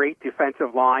that great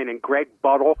defensive line, and Greg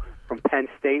Buttle from Penn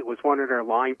State was one of their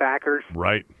linebackers.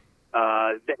 Right.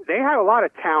 They had a lot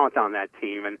of talent on that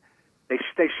team, and they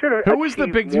should have. Who was the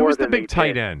big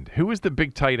tight end? Who was the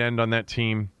big tight end on that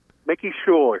team? Mickey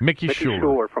Schuler. Mickey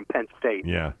Schuler from Penn State.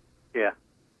 Yeah.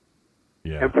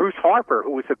 And Bruce Harper,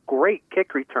 who was a great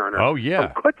kick returner. Oh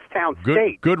yeah. From Kutztown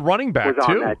State. Good running back was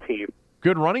too. On that team.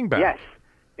 Good running back.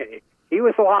 Yes. He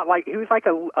was like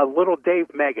a little Dave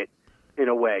Meggett in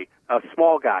a way, a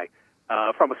small guy.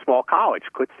 From a small college,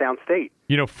 Kutztown State.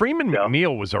 Freeman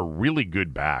McNeil was a really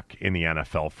good back in the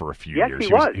NFL for a few years.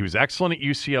 He was. He was excellent at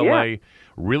UCLA,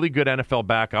 really good NFL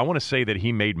back. I want to say that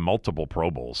he made multiple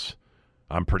Pro Bowls.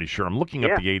 I'm pretty sure. I'm looking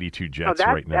up the 82 Jets no,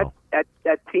 right now.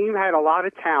 That team had a lot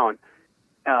of talent.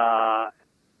 I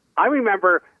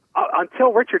remember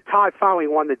until Richard Todd finally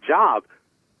won the job,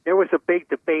 there was a big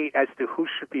debate as to who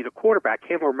should be the quarterback,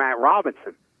 him or Matt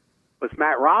Robinson. Was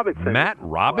Matt Robinson? Matt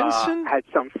Robinson? Had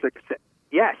some success.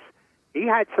 Yes, he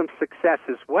had some success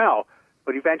as well,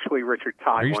 but eventually Richard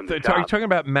Todd won the job. Are you talking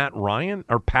about Matt Ryan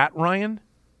or Pat Ryan?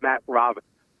 Matt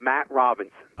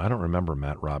Robinson. I don't remember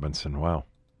Matt Robinson. Wow.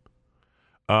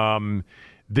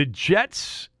 The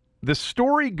Jets, the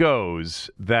story goes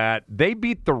that they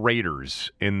beat the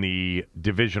Raiders in the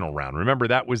divisional round. Remember,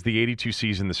 that was the 82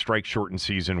 season, the strike-shortened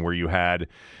season where you had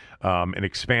an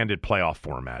expanded playoff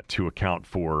format to account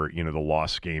for, the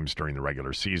lost games during the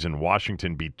regular season.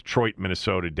 Washington beat Detroit,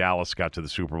 Minnesota, Dallas got to the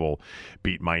Super Bowl,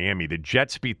 beat Miami. The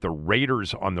Jets beat the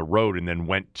Raiders on the road and then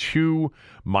went to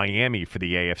Miami for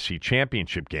the AFC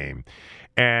Championship game.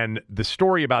 And the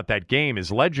story about that game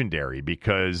is legendary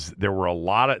because there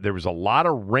was a lot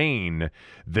of rain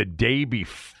the day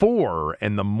before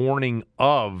and the morning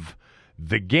of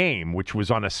the game, which was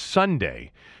on a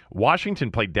Sunday.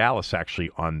 Washington played Dallas actually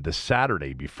on the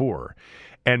Saturday before,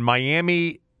 and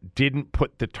Miami didn't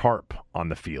put the tarp on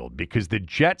the field because the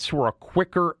Jets were a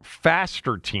quicker,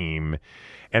 faster team,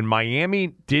 and Miami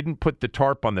didn't put the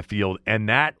tarp on the field, and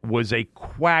that was a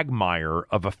quagmire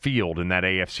of a field in that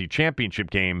AFC Championship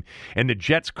game, and the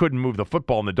Jets couldn't move the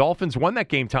football, and the Dolphins won that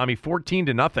game, Tommy,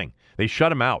 14-0. They shut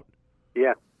them out.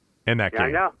 Yeah. In that game.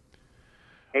 I know.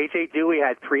 A.J. Dewey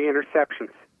had 3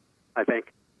 interceptions, I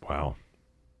think. Wow.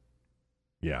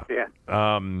 Yeah. Yeah.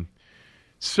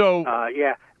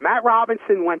 Matt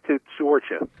Robinson went to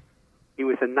Georgia. He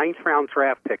was a 9th-round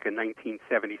draft pick in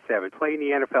 1977. Played in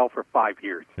the NFL for 5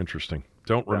 years. Interesting.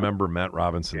 Don't remember Matt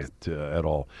Robinson at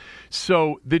all.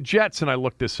 So the Jets, and I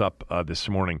looked this up this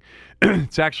morning,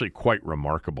 it's actually quite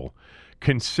remarkable,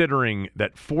 considering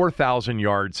that 4,000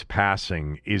 yards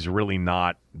passing is really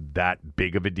not that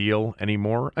big of a deal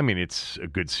anymore. I mean, it's a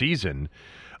good season.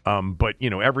 But,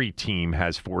 every team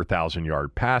has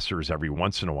 4,000-yard passers every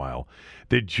once in a while.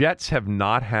 The Jets have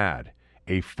not had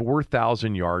a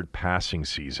 4,000-yard passing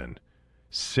season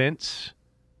since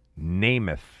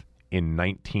Namath in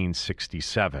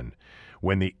 1967,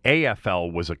 when the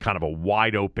AFL was a kind of a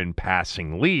wide-open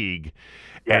passing league,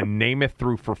 and Namath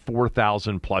threw for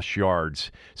 4,000-plus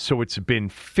yards. So it's been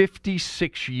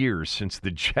 56 years since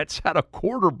the Jets had a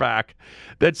quarterback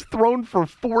that's thrown for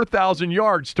 4,000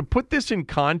 yards. To put this in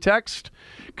context,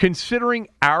 considering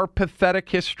our pathetic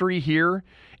history here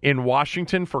in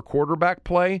Washington for quarterback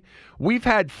play, we've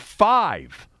had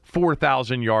 5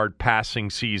 4,000-yard passing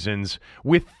seasons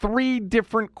with 3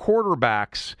 different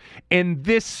quarterbacks in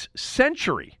this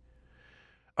century.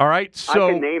 All right, so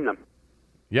I can name them.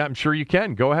 Yeah, I'm sure you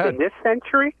can. Go ahead. In this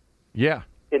century? Yeah.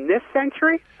 In this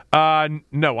century?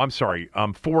 No, I'm sorry.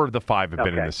 4 of the 5 have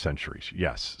been in this century.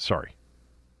 Yes, sorry.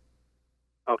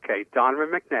 Okay,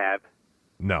 Donovan McNabb.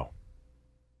 No.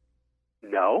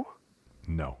 No?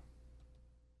 No.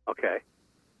 Okay.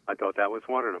 I thought that was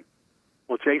one of them.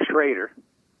 Well, Jay Schrader.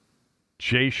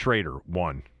 Jay Schrader,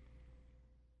 1.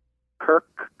 Kirk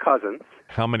Cousins.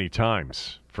 How many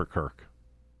times for Kirk?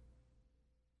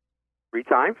 3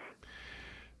 times.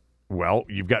 Well,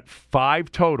 you've got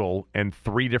 5 total and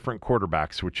 3 different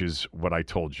quarterbacks, which is what I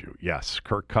told you. Yes,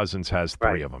 Kirk Cousins has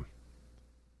 3 of them.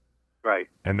 Right.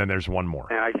 And then there's one more.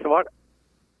 And I thought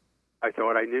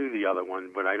I knew the other one,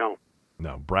 but I don't.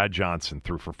 No, Brad Johnson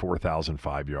threw for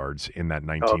 4,005 yards in that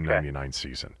 1999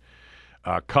 season.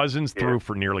 Cousins threw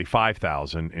for nearly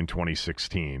 5,000 in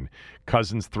 2016.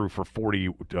 Cousins threw for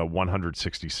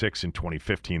 166 in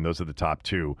 2015. Those are the top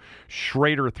 2.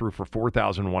 Schrader threw for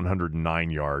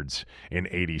 4,109 yards in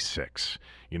 86.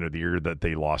 The year that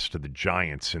they lost to the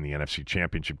Giants in the NFC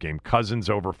Championship game. Cousins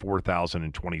over 4,000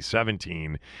 in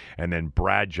 2017, and then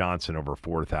Brad Johnson over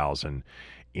 4,000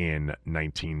 in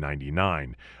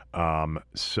 1999.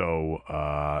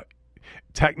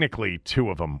 Technically, 2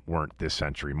 of them weren't this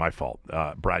century. My fault.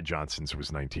 Brad Johnson's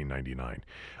was 1999.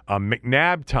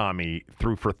 McNabb, Tommy,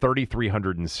 threw for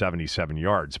 3,377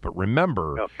 yards. But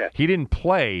remember, he didn't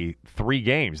play 3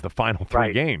 games, the final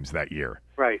 3 games that year.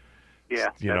 Right. Yeah,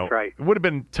 that's right. It would have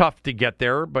been tough to get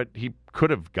there, but he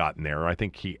could have gotten there. I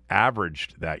think he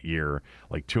averaged that year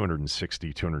like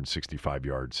 260, 265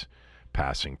 yards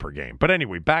passing per game. But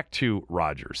anyway, back to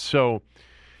Rodgers. So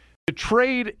the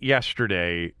trade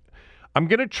yesterday, I'm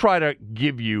going to try to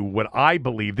give you what I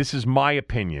believe, this is my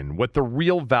opinion, what the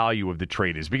real value of the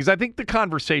trade is, because I think the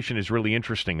conversation is really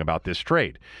interesting about this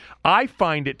trade. I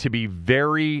find it to be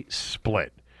very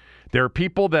split. There are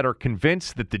people that are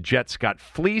convinced that the Jets got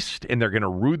fleeced and they're going to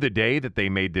rue the day that they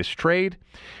made this trade.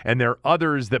 And there are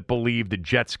others that believe the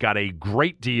Jets got a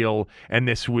great deal and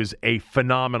this was a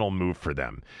phenomenal move for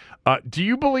them. Do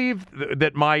you believe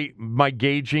that my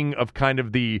gauging of kind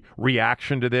of the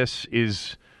reaction to this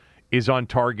is on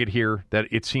target here, that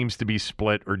it seems to be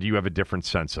split, or do you have a different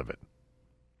sense of it?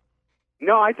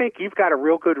 No, I think you've got a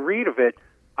real good read of it.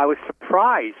 I was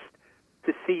surprised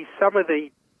to see some of the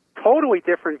totally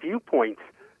different viewpoints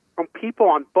from people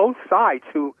on both sides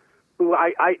who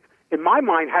I in my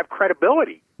mind, have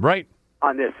credibility right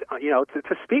on this,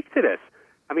 to speak to this.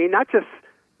 I mean, not just,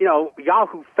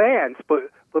 Yahoo fans, but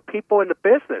people in the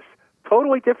business.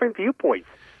 Totally different viewpoints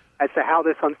as to how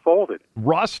this unfolded.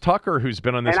 Ross Tucker, who's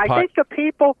been on this and I think the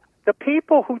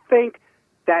people who think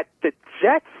that the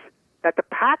Jets, that the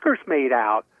Packers made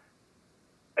out,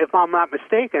 if I'm not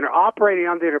mistaken, are operating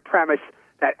under the premise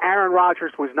that Aaron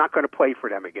Rodgers was not going to play for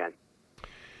them again.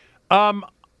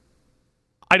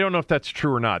 I don't know if that's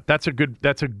true or not. That's a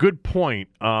good point.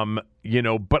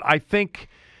 But I think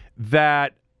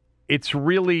that it's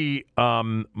really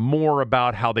more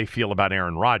about how they feel about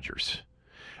Aaron Rodgers.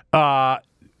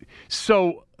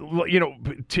 So,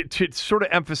 to sort of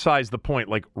emphasize the point,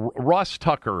 like Ross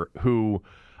Tucker, who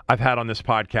I've had on this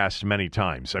podcast many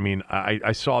times. I mean,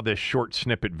 I saw this short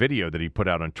snippet video that he put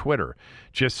out on Twitter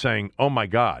just saying, oh, my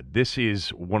God, this is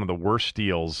one of the worst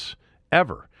deals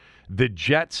ever. The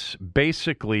Jets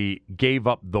basically gave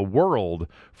up the world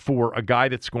for a guy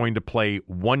that's going to play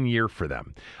 1 year for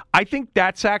them. I think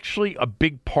that's actually a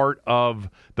big part of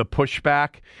the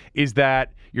pushback, is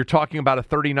that you're talking about a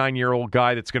 39-year-old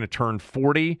guy that's going to turn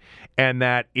 40, and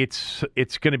that it's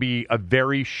going to be a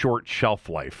very short shelf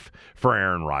life for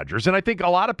Aaron Rodgers. And I think a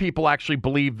lot of people actually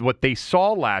believed what they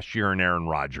saw last year in Aaron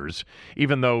Rodgers,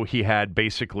 even though he had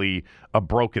basically a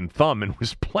broken thumb and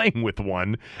was playing with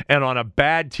one, and on a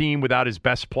bad team without his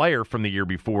best player from the year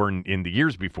before and in the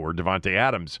years before, Devontae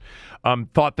Adams,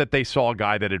 thought that they saw a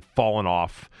guy that had fallen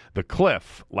off the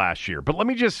cliff last year. But let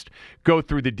me just go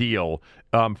through the deal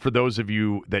for those of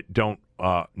you that don't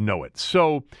know it.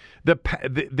 So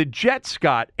the Jets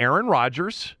got Aaron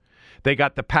Rodgers. They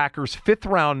got the Packers'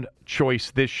 fifth-round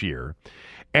choice this year.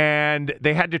 And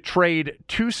they had to trade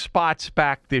 2 spots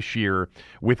back this year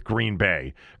with Green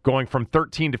Bay, going from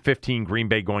 13 to 15, Green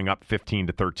Bay going up 15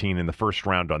 to 13 in the first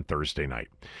round on Thursday night.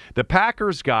 The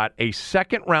Packers got a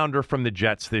second-rounder from the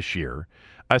Jets this year,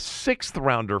 a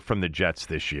 6th-rounder from the Jets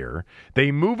this year.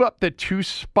 They move up the 2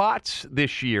 spots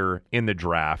this year in the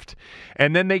draft,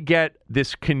 and then they get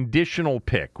this conditional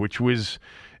pick, which was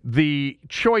the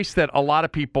choice that a lot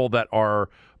of people that are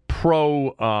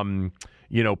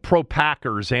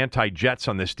pro-Packers, anti-Jets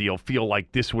on this deal feel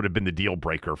like this would have been the deal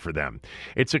breaker for them.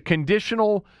 It's a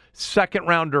conditional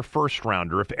second-rounder,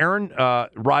 first-rounder. If Aaron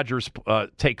Rodgers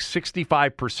takes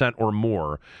 65% or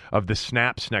more of the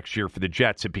snaps next year for the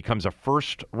Jets, it becomes a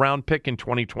first-round pick in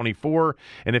 2024.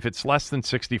 And if it's less than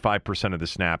 65% of the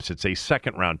snaps, it's a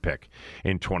second-round pick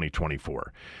in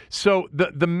 2024. So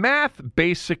the math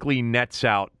basically nets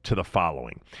out to the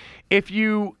following. If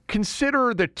you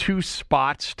consider the 2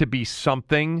 spots to be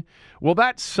something, well,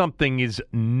 that something is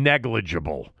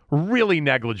negligible. Really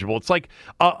negligible. It's like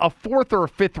a 4th or a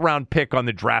 5th round pick on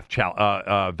the draft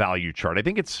value chart. I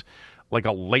think it's like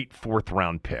a late 4th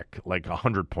round pick, like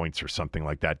 100 points or something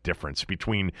like that difference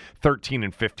between 13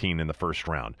 and 15 in the first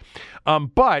round.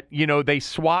 But, they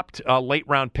swapped late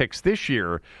round picks this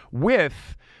year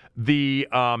with the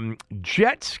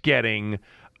Jets getting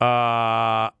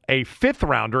a 5th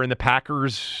rounder and the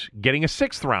Packers getting a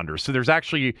 6th rounder. So there's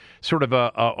actually sort of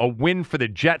a win for the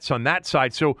Jets on that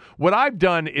side. So what I've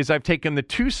done is I've taken the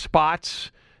 2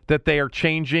 spots that they are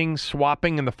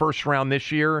swapping in the first round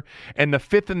this year, and the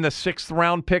 5th and the 6th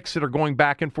round picks that are going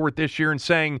back and forth this year, and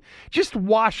saying, just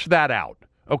wash that out.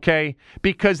 Okay,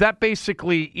 because that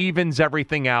basically evens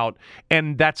everything out,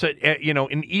 and that's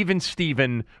an even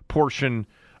Steven portion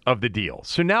of the deal.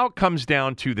 So now it comes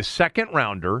down to the second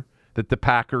rounder that the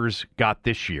Packers got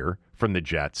this year from the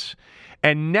Jets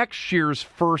and next year's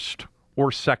first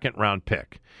or second round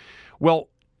pick. Well,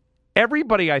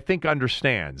 everybody, I think,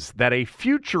 understands that a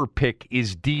future pick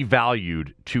is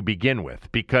devalued to begin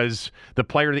with, because the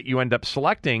player that you end up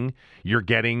selecting, you're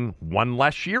getting one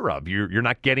less year of. You're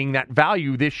not getting that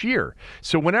value this year.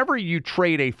 So whenever you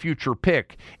trade a future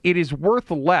pick, it is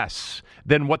worth less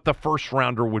than what the first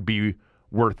rounder would be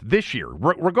worth this year.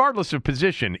 Regardless of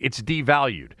position, it's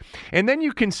devalued. And then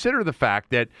you consider the fact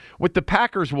that what the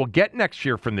Packers will get next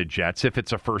year from the Jets, if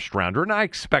it's a first-rounder, and I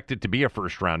expect it to be a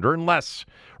first-rounder unless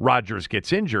Rodgers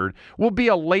gets injured, will be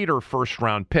a later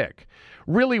first-round pick.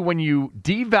 Really, when you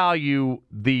devalue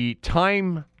the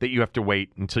time that you have to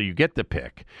wait until you get the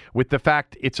pick, with the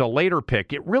fact it's a later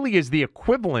pick, it really is the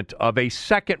equivalent of a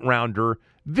second-rounder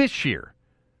this year.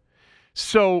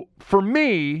 So, for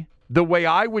me, the way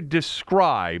I would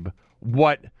describe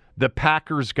what the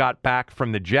Packers got back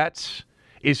from the Jets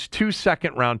is 2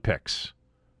 second-round picks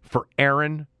for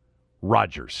Aaron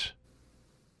Rodgers.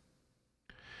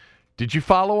 Did you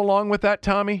follow along with that,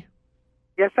 Tommy?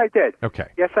 Yes, I did. Okay.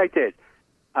 Yes, I did.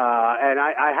 And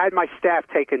I had my staff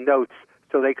taking notes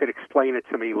so they could explain it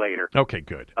to me later. Okay,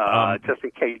 good. Just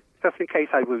in case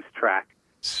I lose track.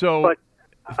 So,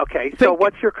 so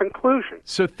what's your conclusion?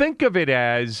 So think of it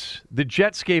as the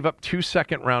Jets gave up 2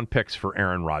 second-round picks for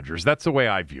Aaron Rodgers. That's the way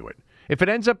I view it. If it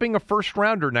ends up being a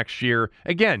first-rounder next year,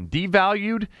 again,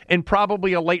 devalued and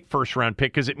probably a late first-round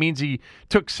pick because it means he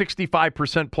took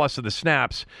 65% plus of the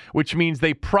snaps, which means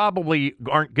they probably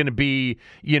aren't going to be,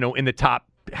 in the top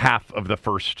half of the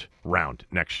first round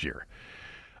next year.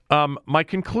 My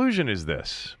conclusion is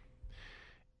this.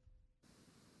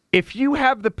 If you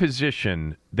have the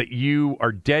position that you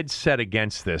are dead set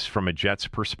against this from a Jets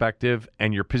perspective,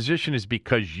 and your position is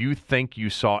because you think you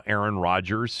saw Aaron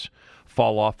Rodgers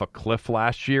fall off a cliff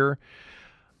last year,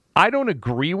 I don't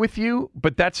agree with you,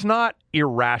 but that's not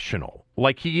irrational.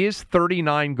 Like, he is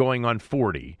 39 going on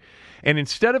 40. And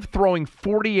instead of throwing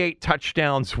 48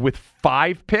 touchdowns with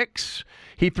 5 picks,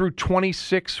 he threw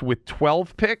 26 with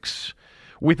 12 picks,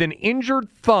 with an injured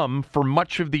thumb for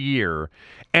much of the year,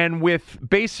 and with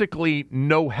basically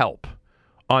no help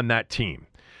on that team.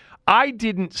 I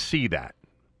didn't see that.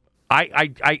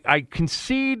 I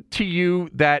concede to you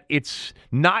that it's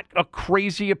not a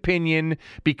crazy opinion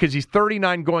because he's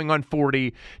 39 going on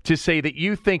 40 to say that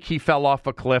you think he fell off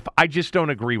a cliff. I just don't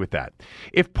agree with that.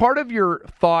 If part of your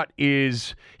thought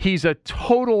is he's a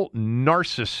total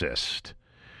narcissist,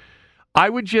 I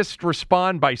would just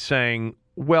respond by saying,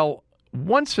 well,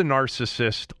 once a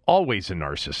narcissist, always a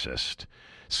narcissist.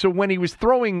 So when he was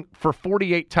throwing for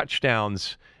 48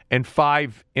 touchdowns and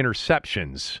 5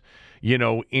 interceptions,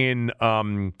 in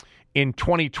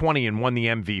 2020 and won the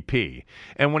MVP,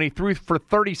 and when he threw for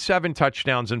 37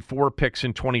 touchdowns and 4 picks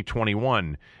in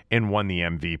 2021 and won the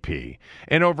MVP,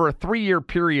 and over a 3-year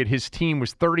period, his team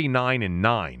was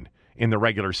 39-9 in the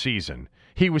regular season,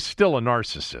 he was still a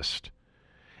narcissist.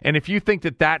 And if you think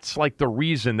that that's like the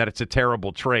reason that it's a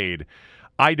terrible trade,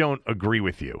 I don't agree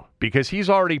with you, because he's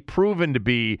already proven to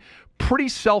be pretty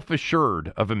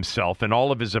self-assured of himself and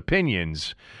all of his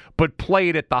opinions, but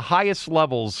played at the highest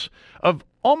levels of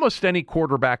almost any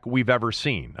quarterback we've ever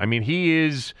seen. I mean, he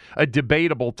is a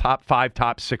debatable top 5,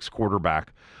 top 6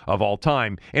 quarterback of all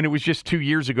time. And it was just 2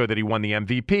 years ago that he won the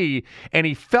MVP, and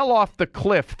he fell off the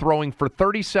cliff throwing for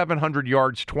 3,700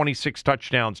 yards, 26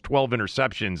 touchdowns, 12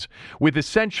 interceptions, with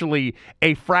essentially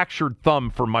a fractured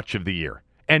thumb for much of the year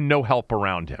and no help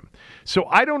around him. So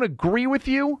I don't agree with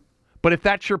you, but if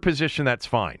that's your position, that's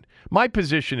fine. My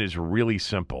position is really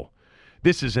simple.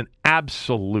 This is an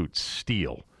absolute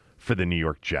steal for the New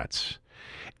York Jets.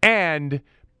 And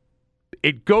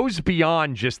it goes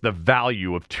beyond just the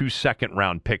value of 2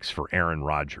 second-round picks for Aaron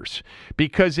Rodgers.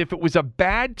 Because if it was a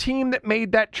bad team that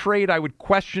made that trade, I would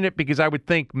question it, because I would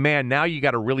think, man, now you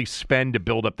got to really spend to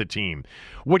build up the team.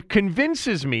 What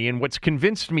convinces me, and what's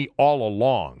convinced me all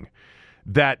along,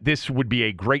 that this would be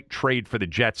a great trade for the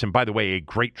Jets, and by the way, a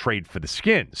great trade for the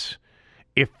Skins,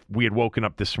 if we had woken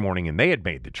up this morning and they had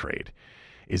made the trade,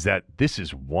 is that this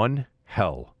is one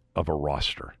hell of a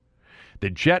roster. The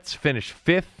Jets finished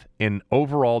 5th in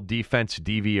overall defense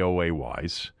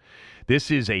DVOA-wise.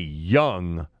 This is a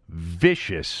young,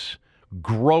 vicious,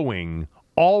 growing,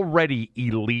 already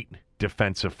elite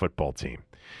defensive football team.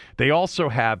 They also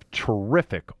have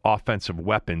terrific offensive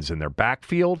weapons in their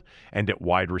backfield and at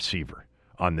wide receiver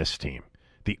on this team.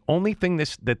 The only thing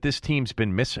that this team's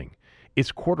been missing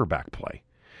is quarterback play.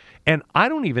 And I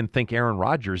don't even think Aaron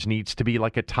Rodgers needs to be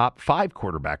like a top 5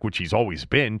 quarterback, which he's always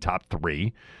been, top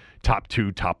 3, top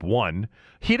 2, top 1.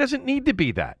 He doesn't need to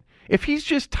be that. If he's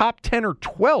just top 10 or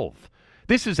 12,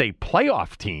 this is a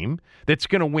playoff team that's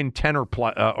going to win 10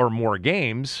 or more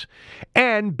games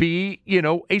and be,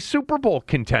 a Super Bowl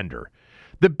contender.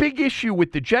 The big issue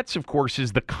with the Jets, of course,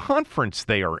 is the conference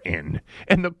they are in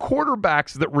and the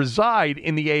quarterbacks that reside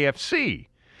in the AFC.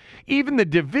 Even the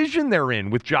division they're in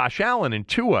with Josh Allen and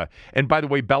Tua, and by the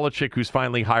way, Belichick, who's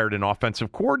finally hired an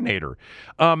offensive coordinator.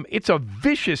 It's a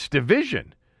vicious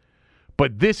division.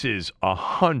 But this is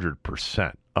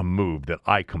 100% a move that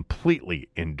I completely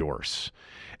endorse.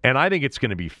 And I think it's going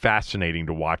to be fascinating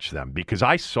to watch them because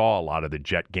I saw a lot of the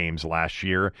Jet games last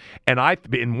year. And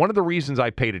one of the reasons I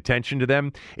paid attention to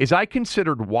them is I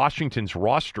considered Washington's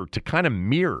roster to kind of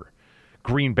mirror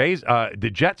Green Bay's, the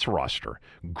Jets roster.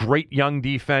 Great young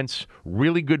defense,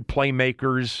 really good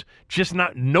playmakers, just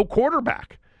no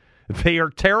quarterback. They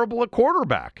are terrible at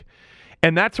quarterback.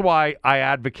 And that's why I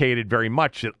advocated very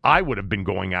much that I would have been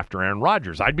going after Aaron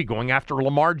Rodgers. I'd be going after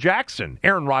Lamar Jackson,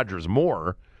 Aaron Rodgers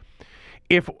more.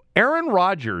 If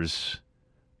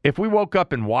we woke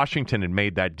up in Washington and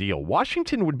made that deal,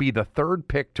 Washington would be the third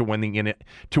pick to win the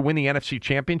NFC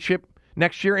Championship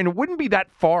next year, and it wouldn't be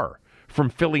that far from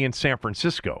Philly and San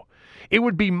Francisco. It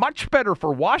would be much better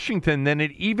for Washington than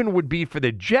it even would be for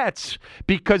the Jets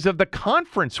because of the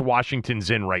conference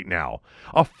Washington's in right now,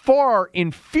 a far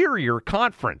inferior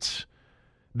conference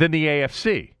than the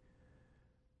AFC.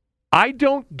 I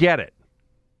don't get it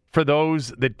for those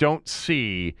that don't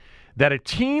see that a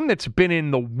team that's been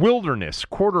in the wilderness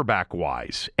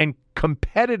quarterback-wise and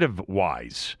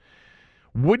competitive-wise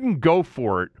wouldn't go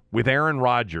for it with Aaron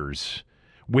Rodgers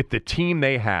with the team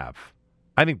they have.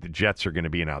 I think the Jets are going to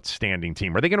be an outstanding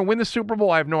team. Are they going to win the Super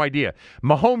Bowl? I have no idea.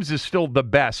 Mahomes is still the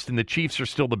best, and the Chiefs are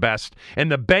still the best, and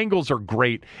the Bengals are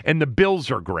great, and the Bills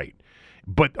are great.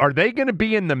 But are they going to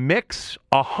be in the mix?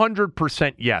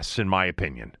 100% yes, in my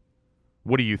opinion.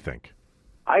 What do you think?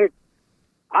 I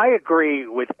agree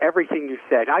with everything you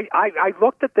said. I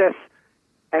looked at this,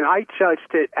 and I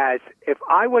judged it as if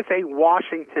I was a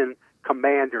Washington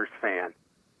Commanders fan,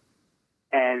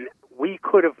 and we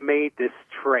could have made this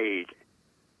trade,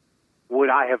 would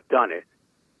I have done it?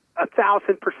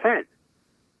 1,000%.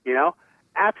 You know,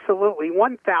 absolutely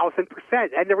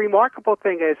 1,000%. And the remarkable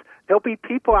thing is, there'll be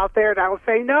people out there that will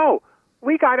say, "No,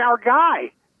 we got our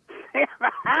guy."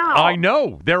 How? I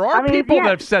know there are people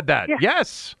that have said that.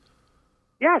 Yes.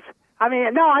 Yes. I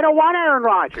mean, no, I don't want Aaron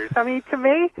Rodgers. I mean, to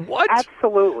me, what?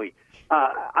 Absolutely.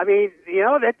 I mean, you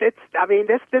know, this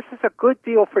is a good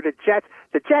deal for the Jets.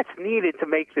 The Jets needed to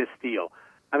make this deal.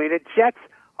 I mean, the Jets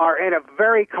are in a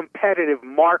very competitive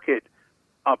market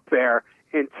up there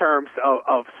in terms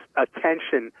of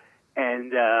attention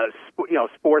and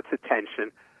sports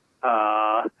attention,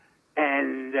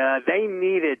 and they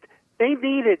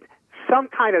needed some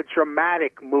kind of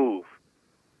dramatic move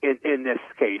in this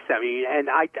case. I mean, and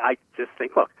I just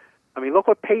think, look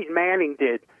what Peyton Manning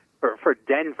did for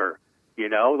Denver. You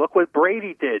know, look what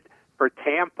Brady did for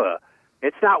Tampa.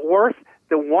 It's not worth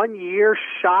the 1 year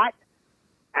shot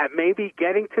at maybe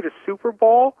getting to the Super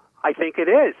Bowl. I think it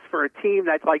is for a team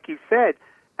that, like you said,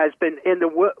 has been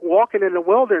walking in the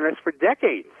wilderness for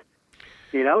decades.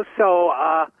 You know, so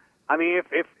I mean,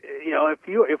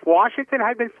 if Washington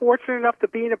had been fortunate enough to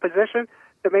be in a position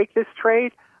to make this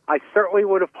trade, I certainly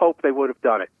would have hoped they would have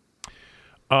done it.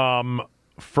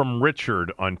 From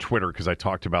Richard on Twitter, because I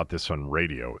talked about this on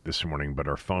radio this morning, but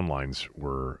our phone lines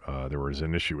were there was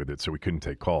an issue with it, so we couldn't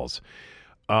take calls.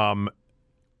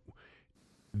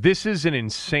 This is an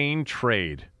insane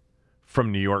trade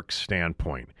from New York's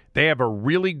standpoint. They have a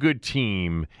really good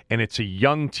team, and it's a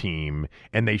young team,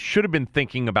 and they should have been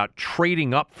thinking about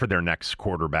trading up for their next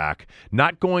quarterback,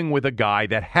 not going with a guy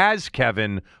that has,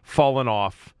 Kevin, fallen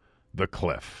off the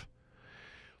cliff.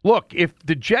 Look, if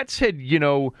the Jets had,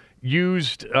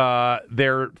 used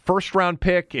their first-round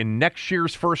pick and next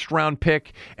year's first-round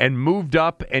pick and moved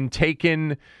up and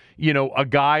taken, a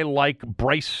guy like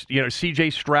Bryce, C.J.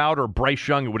 Stroud or Bryce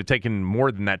Young, it would have taken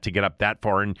more than that to get up that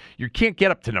far. And you can't get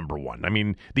up to number one. I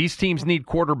mean, these teams need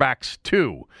quarterbacks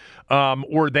too.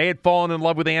 Or they had fallen in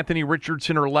love with Anthony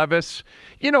Richardson or Levis.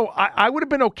 I would have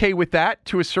been okay with that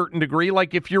to a certain degree.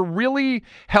 Like if you're really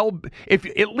if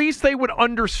at least they would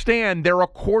understand they're a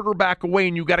quarterback away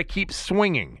and you got to keep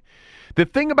swinging. The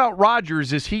thing about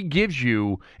Rodgers is he gives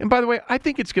you, and by the way, I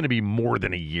think it's going to be more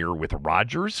than a year with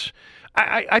Rodgers.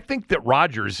 I think that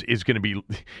Rodgers is going to be,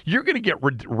 you're going to get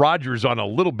Rodgers on a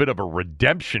little bit of a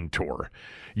redemption tour,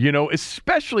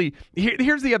 especially,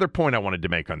 here's the other point I wanted to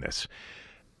make on this.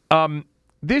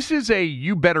 This is a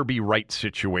you better be right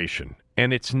situation,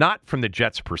 and it's not from the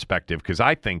Jets' perspective, because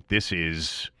I think this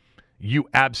is, you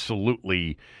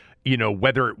absolutely,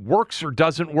 whether it works or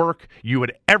doesn't work, you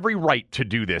had every right to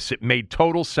do this. It made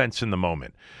total sense in the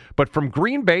moment. But from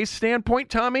Green Bay's standpoint,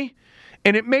 Tommy,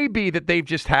 and it may be that they've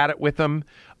just had it with him,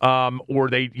 or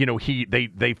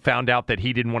they found out that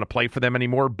he didn't want to play for them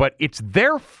anymore. But it's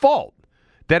their fault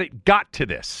that it got to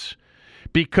this,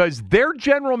 because their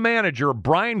general manager,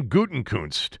 Brian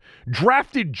Gutekunst,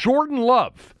 drafted Jordan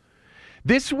Love.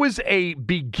 This was a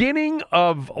beginning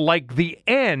of like the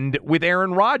end with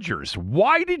Aaron Rodgers.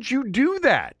 Why did you do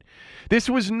that? This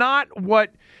was not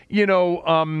what,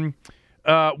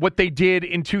 what they did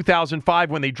in 2005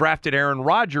 when they drafted Aaron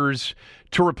Rodgers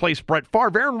to replace Brett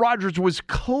Favre. Aaron Rodgers was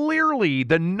clearly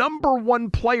the number one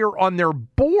player on their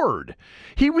board.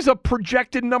 He was a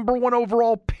projected number one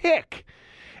overall pick.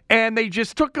 And they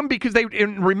just took him because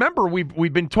and remember,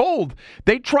 we've been told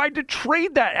they tried to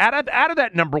trade that out of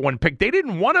that number one pick. They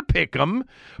didn't want to pick him,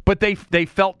 but they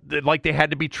felt like they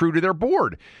had to be true to their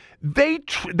board. They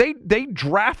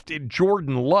drafted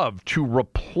Jordan Love to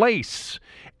replace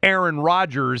Aaron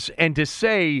Rodgers and to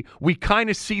say, we kind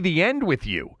of see the end with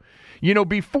you.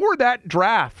 Before that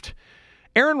draft,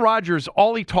 Aaron Rodgers,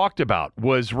 all he talked about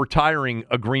was retiring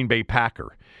a Green Bay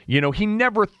Packer. He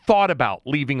never thought about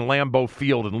leaving Lambeau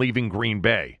Field and leaving Green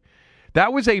Bay.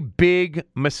 That was a big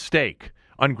mistake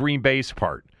on Green Bay's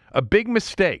part. A big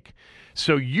mistake.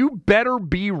 So you better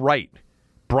be right,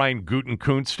 Brian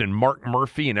Gutekunst and Mark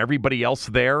Murphy and everybody else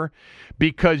there,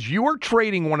 because you are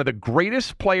trading one of the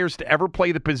greatest players to ever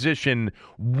play the position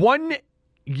 1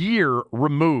 year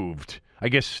removed, I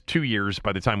guess 2 years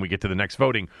by the time we get to the next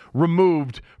voting,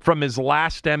 removed from his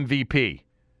last MVP.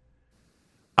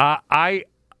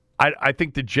 I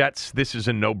think the Jets, this is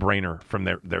a no-brainer from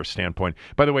their standpoint.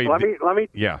 By the way, let me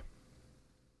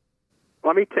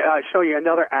show you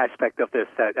another aspect of this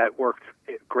that worked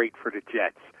great for the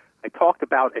Jets. I talked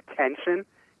about attention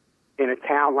in a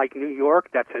town like New York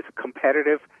that's as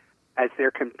competitive as there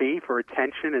can be for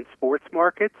attention in sports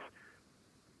markets.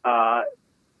 The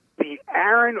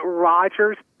Aaron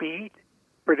Rodgers beat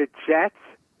for the Jets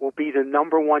will be the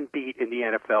number one beat in the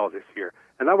NFL this year.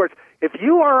 In other words, if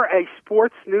you are a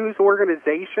sports news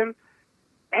organization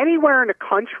anywhere in the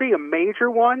country, a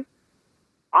major one,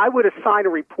 I would assign a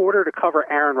reporter to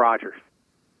cover Aaron Rodgers.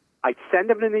 I'd send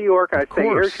him to New York and I'd say,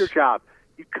 here's your job.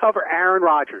 You cover Aaron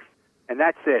Rodgers, and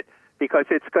that's it, because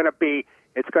it's going to be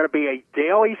a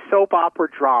daily soap opera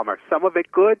drama. Some of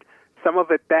it good, some of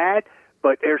it bad,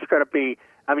 but there's going to be.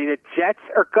 The Jets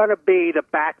are going to be the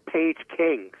back page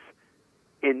kings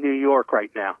in New York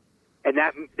right now, and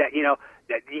that you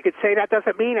could say that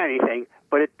doesn't mean anything,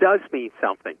 but it does mean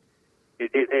something.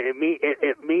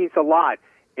 It means a lot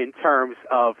in terms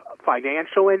of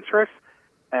financial interest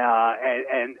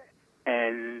and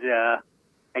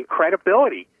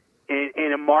credibility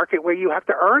in a market where you have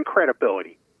to earn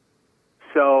credibility.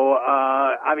 So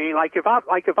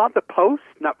if I'm the Post,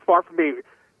 not far from me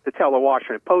to tell the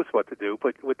Washington Post what to do,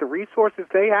 but with the resources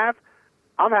they have,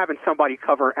 I'm having somebody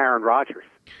cover Aaron Rodgers.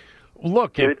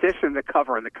 Look, in addition to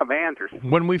covering the Commanders.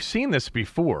 When we've seen this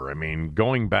before,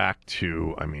 going back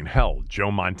to,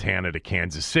 Joe Montana to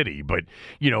Kansas City, but,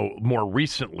 more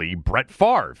recently, Brett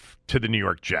Favre to the New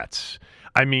York Jets.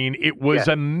 It was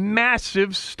a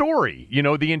massive story,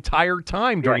 the entire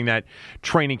time during that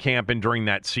training camp and during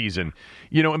that season.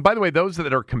 And by the way, those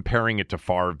that are comparing it to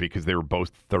Favre because they were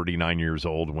both 39 years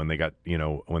old when they got,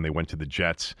 when they went to the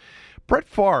Jets. Brett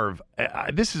Favre,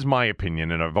 this is my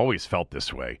opinion, and I've always felt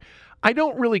this way. I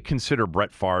don't really consider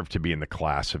Brett Favre to be in the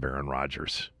class of Aaron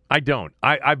Rodgers. I don't.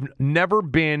 I've never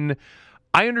been.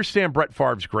 I understand Brett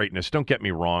Favre's greatness, don't get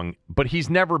me wrong, but he's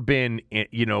never been,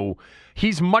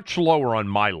 he's much lower on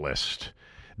my list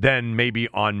than maybe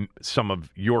on some of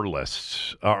your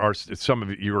lists, or some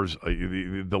of yours,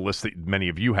 the list that many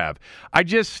of you have. By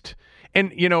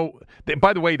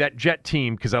the way, that Jet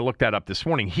team, because I looked that up this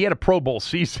morning, he had a Pro Bowl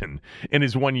season in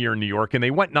his 1 year in New York, and they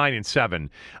went 9-7.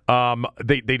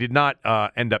 They did not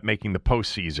end up making the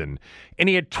postseason. And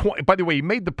he had, by the way, he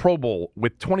made the Pro Bowl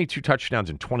with 22 touchdowns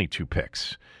and 22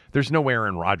 picks. There's no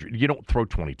Aaron Rodgers. You don't throw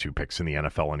 22 picks in the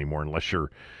NFL anymore unless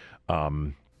you're,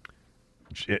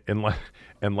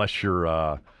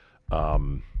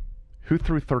 who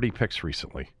threw 30 picks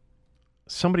recently?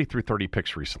 Somebody threw 30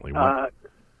 picks recently. What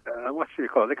should you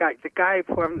call it? The guy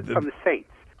from the Saints,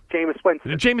 Jameis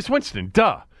Winston. Jameis Winston,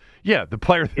 duh. Yeah, the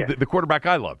player, the quarterback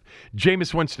I love.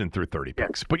 Jameis Winston threw 30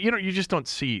 picks. But, you just don't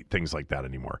see things like that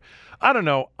anymore. I don't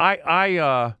know.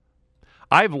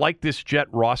 I've liked this Jet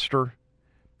roster,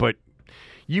 but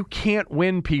you can't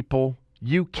win, people.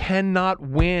 You cannot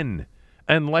win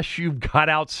unless you've got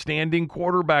outstanding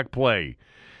quarterback play.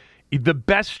 The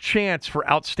best chance for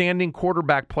outstanding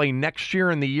quarterback play next year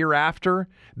and the year after,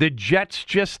 the Jets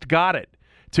just got it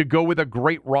to go with a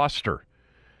great roster.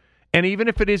 And even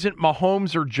if it isn't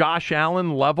Mahomes or Josh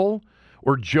Allen level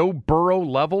or Joe Burrow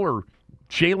level or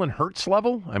Jalen Hurts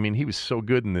level, he was so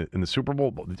good in the Super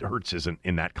Bowl. Hurts isn't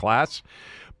in that class.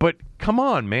 But come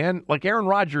on, man. Like Aaron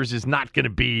Rodgers is not going to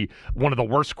be one of the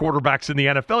worst quarterbacks in the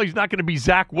NFL. He's not going to be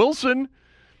Zach Wilson.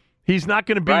 He's not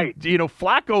going to be, Right.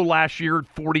 Flacco last year at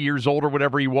 40 years old or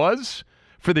whatever he was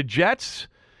for the Jets.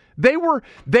 They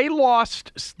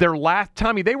lost their last,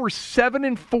 Tommy, they were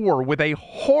 7-4 with a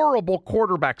horrible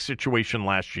quarterback situation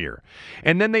last year.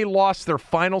 And then they lost their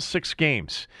final 6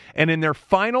 games. And in their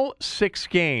final 6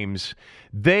 games,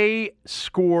 they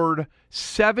scored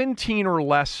 17 or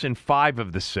less in 5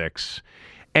 of the 6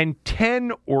 and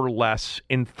 10 or less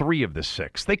in 3 of the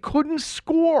 6. They couldn't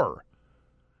score.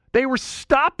 They were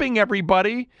stopping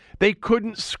everybody. They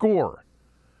couldn't score.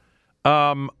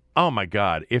 Oh my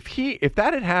God! If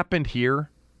that had happened here,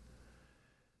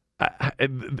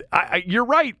 you're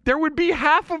right. There would be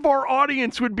half of our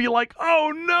audience would be like,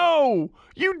 "Oh no,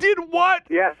 you did what?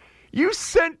 Yes. You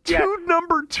sent 2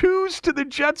 number 2s to the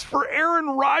Jets for Aaron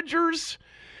Rodgers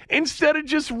instead of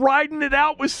just riding it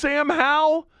out with Sam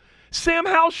Howell. Sam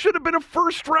Howell should have been a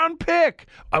first-round pick.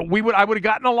 I would have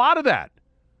gotten a lot of that.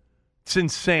 It's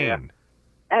insane."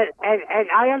 And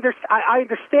I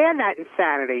understand that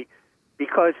insanity,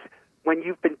 because when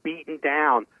you've been beaten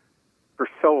down for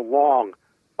so long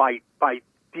by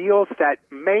deals that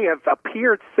may have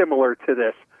appeared similar to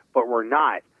this but were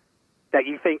not, that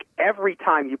you think every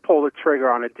time you pull the trigger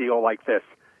on a deal like this,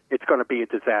 it's going to be a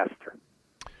disaster.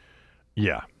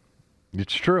 Yeah,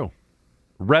 it's true.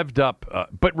 Revved up.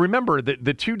 But remember,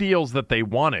 the 2 deals that they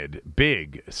wanted,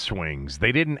 big swings,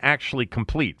 they didn't actually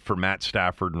complete for Matt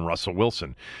Stafford and Russell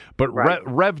Wilson. But Right.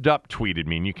 Revved Up tweeted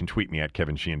me, and you can tweet me at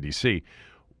Kevin Sheehan DC.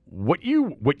 What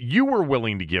you were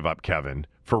willing to give up, Kevin,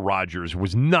 for Rodgers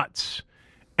was nuts,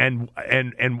 and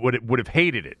would have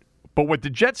hated it. But what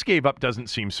the Jets gave up doesn't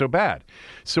seem so bad.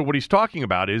 So what he's talking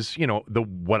about is,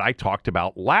 what I talked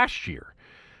about last year.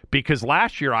 Because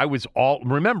last year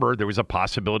remember, there was a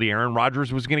possibility Aaron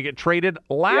Rodgers was going to get traded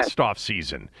last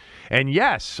offseason. And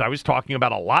yes, I was talking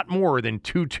about a lot more than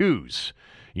 2 2s,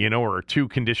 or a 2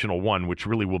 conditional 1, which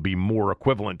really will be more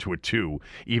equivalent to a 2,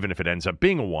 even if it ends up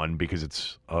being a 1, because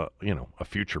it's, a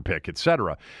future pick, et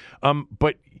cetera.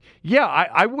 But yeah,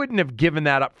 I wouldn't have given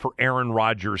that up for Aaron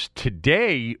Rodgers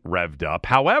today, revved up.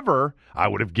 However, I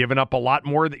would have given up a lot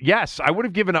more. Yes, I would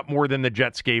have given up more than the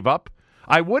Jets gave up.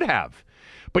 I would have.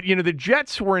 But, the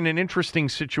Jets were in an interesting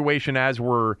situation, as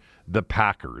were the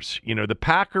Packers. The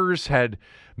Packers had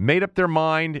made up their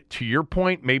mind. To your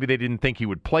point, maybe they didn't think he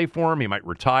would play for him. He might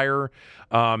retire.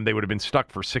 They would have been stuck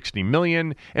for $60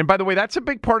 million. And by the way, that's a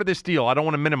big part of this deal. I don't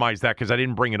want to minimize that because I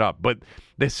didn't bring it up. But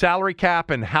the salary cap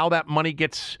and how that money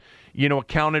gets,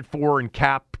 accounted for and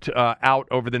capped out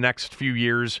over the next few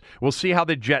years, we'll see how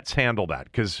the Jets handle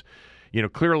that, because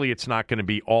clearly it's not going to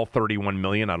be all $31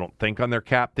 million, I don't think, on their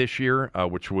cap this year,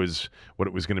 which was what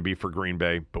it was going to be for Green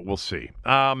Bay, but we'll see.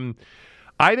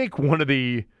 I think one of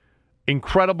the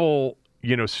incredible,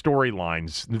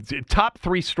 storylines, the top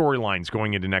 3 storylines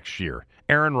going into next year,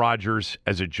 Aaron Rodgers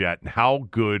as a Jet, and how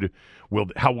good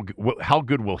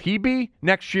will he be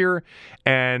next year,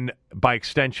 and by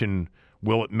extension,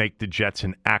 will it make the Jets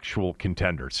an actual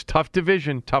contender? It's a tough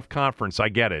division, tough conference, I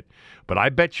get it. But I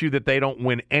bet you that they don't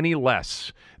win any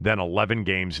less than 11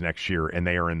 games next year, and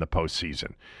they are in the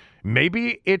postseason.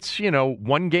 Maybe it's,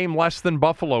 1 game less than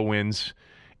Buffalo wins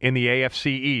in the AFC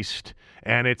East,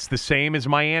 and it's the same as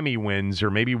Miami wins, or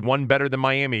maybe 1 better than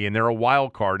Miami, and they're a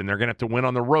wild card, and they're going to have to win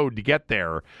on the road to get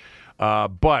there.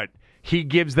 But he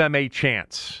gives them a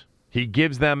chance. He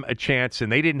gives them a chance,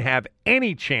 and they didn't have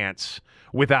any chance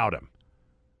without him,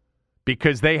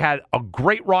 because they had a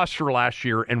great roster last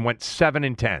year and went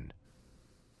 7-10.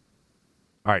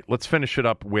 All right, let's finish it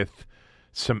up with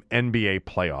some NBA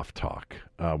playoff talk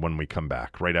when we come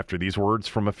back, right after these words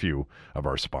from a few of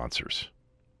our sponsors.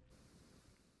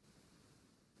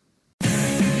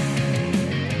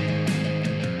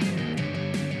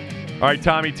 All right,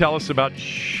 Tommy, tell us about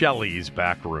Shelley's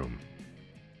Back Room.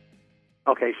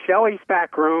 Okay, Shelley's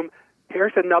Back Room.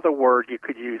 Here's another word you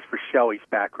could use for Shelley's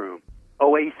Back Room: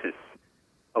 oasis.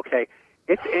 Okay,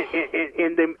 it's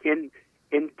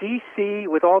in D.C.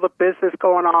 with all the business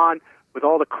going on, with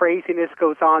all the craziness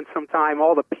goes on sometime,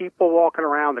 all the people walking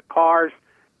around, the cars.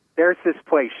 There's this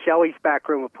place, Shelley's Back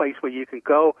Room, a place where you can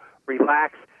go,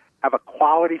 relax, have a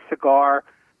quality cigar,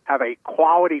 have a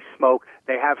quality smoke.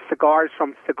 They have cigars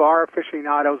from Cigar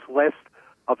Aficionado's list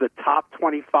of the top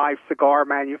 25 cigar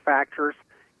manufacturers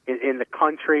in the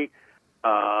country,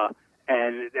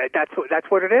 and that's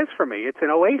what it is for me. It's an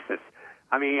oasis.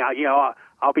 I mean,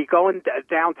 I'll be going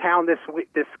downtown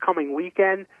this coming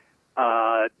weekend,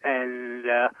 and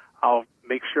I'll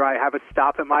make sure I have a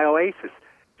stop at my oasis,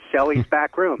 Shelley's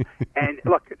Back Room. And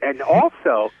look, and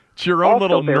also it's your own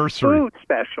little their nursery. Food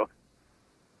special.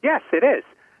 Yes, it is.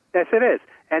 Yes, it is.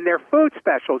 And their food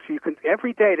specials,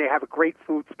 every day they have a great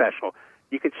food special.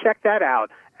 You can check that out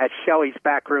at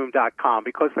Shelley'sBackroom.com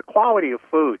because the quality of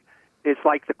food is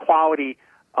like the quality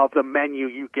of the menu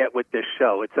you get with this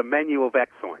show. It's a menu of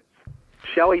excellence.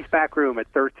 Shelley's Backroom at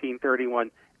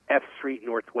 1331 F Street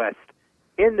Northwest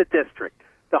in the district.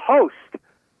 The host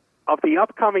of the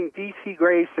upcoming DC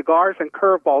Grays Cigars and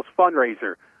Curveballs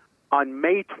fundraiser on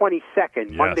May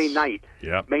 22nd, Monday night,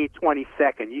 May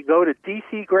 22nd. You go to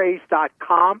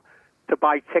dcgrays.com to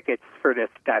buy tickets for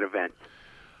that event.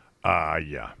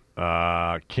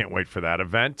 Can't wait for that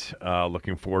event.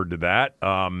 Looking forward to that.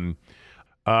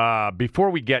 Before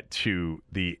we get to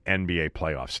the NBA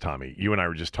playoffs, Tommy, you and I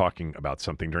were just talking about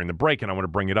something during the break, and I want to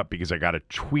bring it up because I got a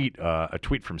tweet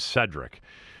from Cedric,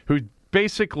 who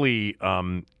basically,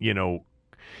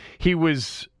 he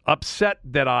was upset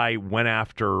that I went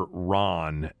after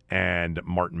Ron and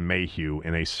Martin Mayhew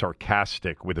with a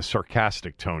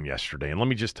sarcastic tone yesterday. And let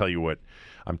me just tell you what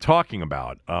I'm talking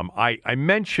about. I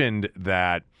mentioned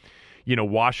that,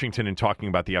 Washington, in talking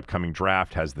about the upcoming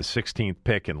draft, has the 16th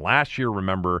pick. And last year,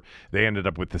 remember, they ended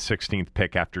up with the 16th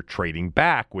pick after trading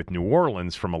back with New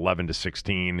Orleans from 11 to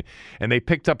 16. And they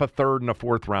picked up a third and a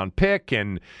fourth round pick.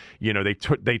 And, they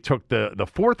took the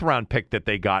fourth round pick that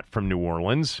they got from New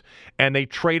Orleans and they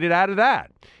traded out of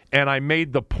that. And I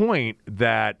made the point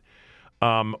that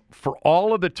for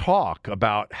all of the talk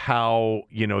about how,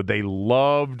 they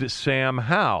loved Sam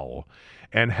Howell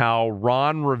and how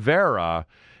Ron Rivera,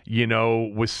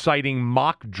 was citing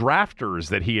mock drafters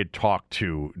that he had talked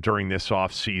to during this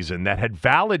offseason that had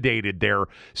validated their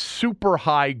super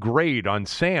high grade on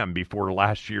Sam before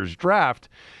last year's draft.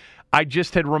 I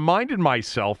just had reminded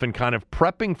myself in kind of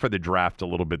prepping for the draft a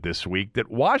little bit this week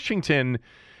that Washington,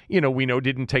 we know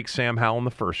didn't take Sam Howell in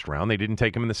the first round. They didn't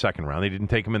take him in the second round. They didn't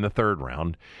take him in the third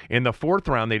round. In the fourth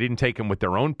round, they didn't take him with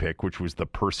their own pick, which was the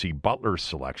Percy Butler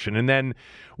selection. And then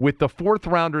with the fourth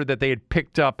rounder that they had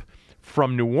picked up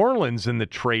from New Orleans in the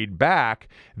trade back,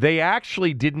 they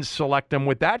actually didn't select him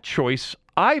with that choice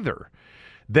either.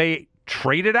 They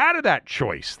traded out of that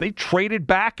choice. They traded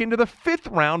back into the fifth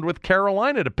round with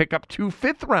Carolina to pick up 2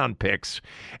 fifth-round picks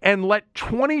and let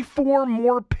 24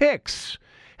 more picks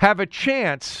have a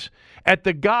chance at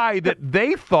the guy that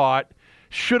they thought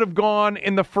should have gone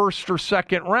in the first or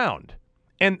second round.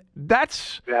 And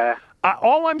that's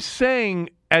all I'm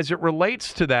saying as it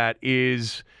relates to that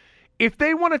is, if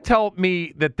they want to tell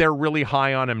me that they're really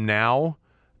high on him now,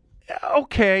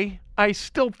 okay. I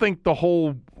still think the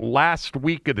whole last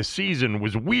week of the season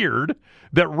was weird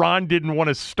that Ron didn't want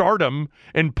to start him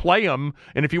and play him.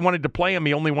 And if he wanted to play him,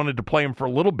 he only wanted to play him for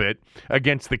a little bit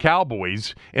against the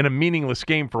Cowboys in a meaningless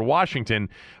game for Washington.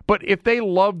 But if they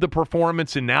love the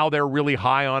performance and now they're really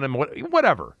high on him,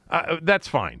 whatever, that's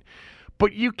fine.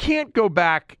 But you can't go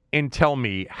back and tell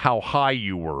me how high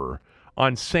you were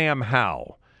on Sam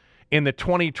Howell in the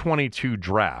 2022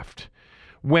 draft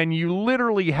when you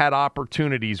literally had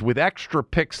opportunities with extra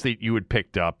picks that you had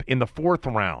picked up in the fourth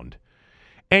round,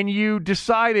 and you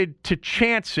decided to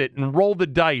chance it and roll the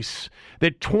dice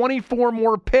that 24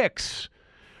 more picks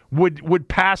would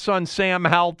pass on Sam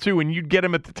Howell too, and you'd get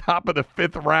him at the top of the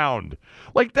fifth round.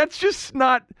 Like, that's just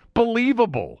not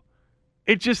believable.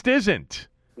 It just isn't.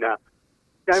 No.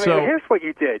 I mean, here's what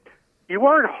you did. You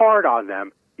weren't hard on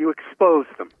them. You exposed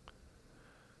them.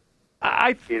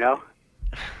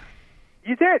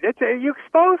 You did. You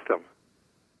exposed them.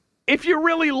 If you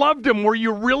really loved him,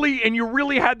 you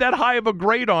really had that high of a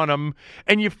grade on him,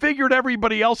 and you figured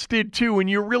everybody else did too, and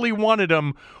you really wanted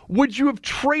him, would you have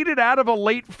traded out of a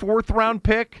late fourth-round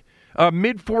pick, a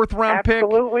mid-fourth-round pick?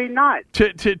 Absolutely not. To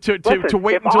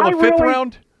wait until the fifth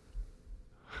round?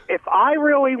 If I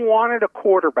really wanted a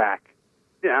quarterback,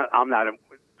 I'm not a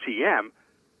GM,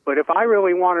 but if I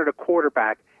really wanted a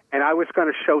quarterback and I was going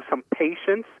to show some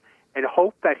patience and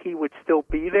hope that he would still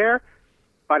be there,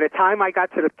 by the time I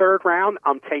got to the third round,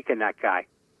 I'm taking that guy.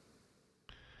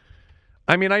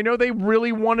 I mean, I know they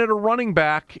really wanted a running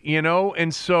back,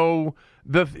 and so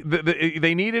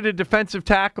they needed a defensive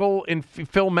tackle in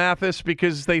Phil Mathis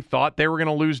because they thought they were going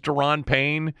to lose Daron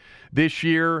Payne this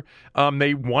year.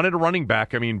 They wanted a running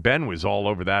back. I mean, Ben was all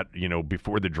over that,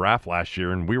 before the draft last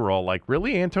year, and we were all like,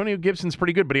 really? Antonio Gibson's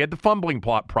pretty good, but he had the fumbling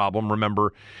problem,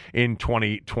 remember, in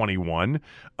 2021.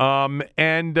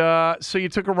 So you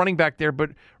took a running back there,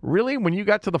 but really, when you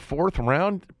got to the fourth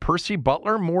round, Percy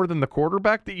Butler more than the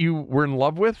quarterback that you were in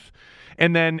love with?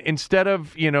 And then instead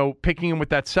of, picking him with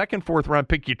that second, fourth round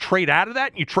pick, you trade out of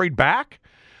that and you trade back?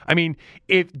 I mean,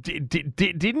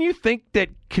 didn't you think that,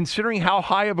 considering how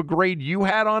high of a grade you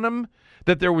had on him,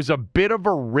 that there was a bit of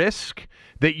a risk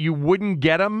that you wouldn't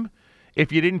get him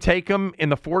if you didn't take him in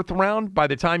the fourth round by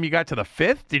the time you got to the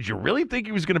fifth? Did you really think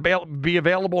he was going to be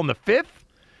available in the fifth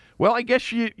Well, I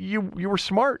guess you were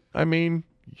smart. I mean,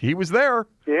 he was there.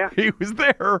 Yeah. He was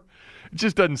there. It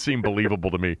just doesn't seem believable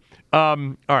to me.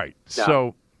 All right. No.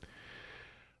 So,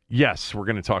 yes, we're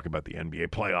going to talk about the NBA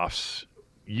playoffs.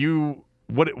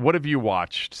 What have you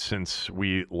watched since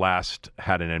we last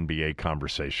had an NBA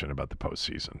conversation about the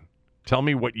postseason? Tell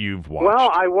me what you've watched. Well,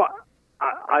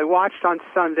 I watched on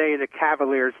Sunday the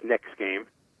Cavaliers-Knicks game,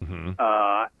 and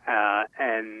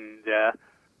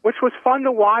which was fun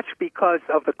to watch because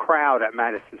of the crowd at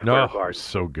Madison Square Garden.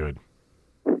 So good.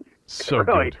 So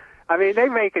really good. I mean, they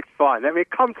make it fun. I mean, it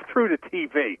comes through the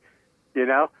TV, you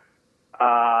know?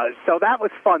 So that was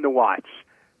fun to watch.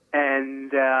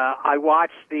 And I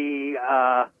watched the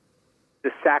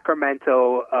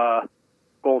Sacramento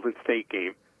Golden State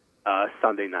game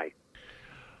Sunday night.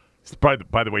 By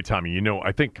the way, Tommy,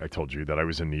 I think I told you that I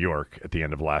was in New York at the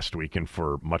end of last week and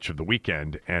for much of the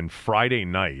weekend. And Friday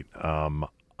night,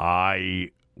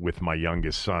 with my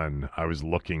youngest son, I was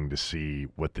looking to see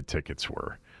what the tickets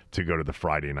were to go to the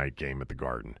Friday night game at the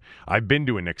Garden. I've been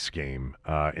to a Knicks game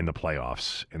in the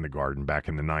playoffs in the Garden back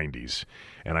in the 90s,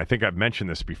 and I think I've mentioned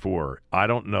this before. I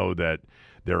don't know that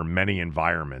there are many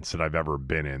environments that I've ever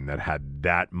been in that had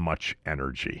that much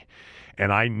energy.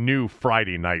 And I knew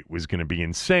Friday night was going to be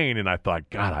insane, and I thought,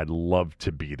 God, I'd love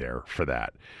to be there for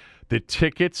that. The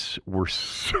tickets were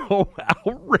so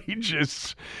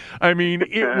outrageous. I mean,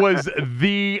 it was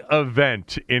the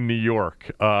event in New York.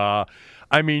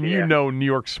 New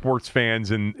York sports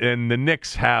fans and the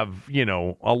Knicks have,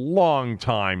 a long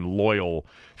time loyal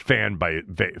fan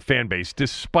base,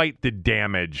 despite the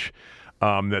damage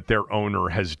that their owner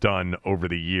has done over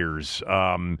the years,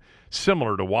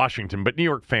 similar to Washington. But New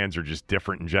York fans are just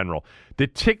different in general. The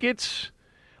tickets,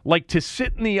 like to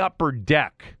sit in the upper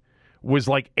deck, was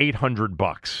like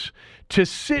 $800. To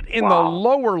sit in the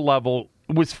lower level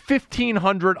was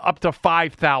 $1,500 up to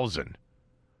 $5,000.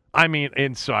 I mean,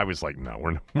 and so I was like, no,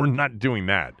 we're not doing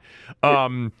that.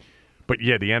 But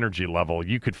yeah, the energy level,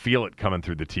 you could feel it coming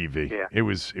through the TV. Yeah. It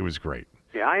was great.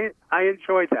 Yeah, I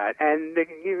enjoyed that. And the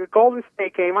Golden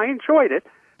State game, I enjoyed it.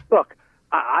 Look,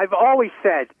 I've always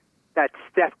said that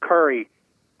Steph Curry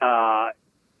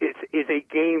is a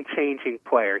game-changing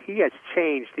player. He has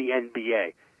changed the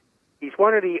NBA. He's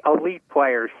one of the elite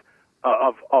players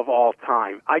of all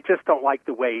time. I just don't like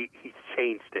the way he's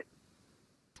changed it.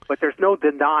 But there's no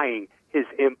denying his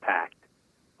impact.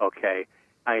 Okay,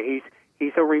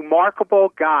 he's a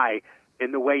remarkable guy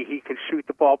in the way he can shoot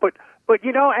the ball. But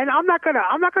and I'm not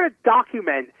gonna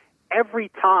document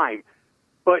every time.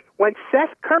 But when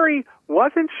Steph Curry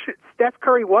wasn't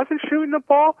shooting the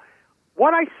ball,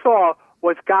 what I saw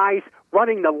was guys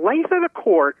running the length of the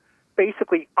court,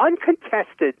 basically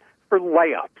uncontested for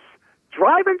layups,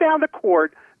 driving down the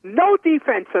court, no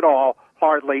defense at all,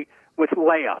 hardly, with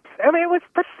layups. I mean, it was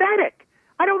pathetic.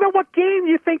 I don't know what game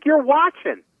you think you're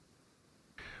watching.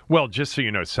 Well, just so you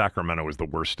know, Sacramento was the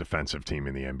worst defensive team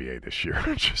in the NBA this year.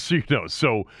 Just so you know,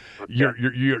 so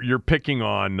you're picking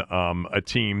on a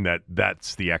team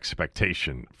that's the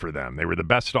expectation for them. They were the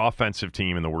best offensive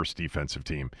team and the worst defensive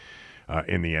team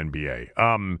in the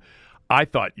NBA. I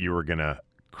thought you were going to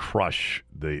crush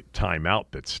the timeout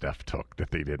that Steph took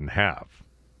that they didn't have,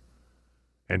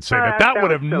 and say that would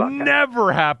have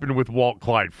never happened with Walt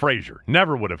Clyde Frazier.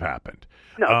 Never would have happened.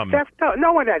 No,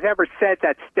 no one has ever said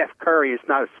that Steph Curry is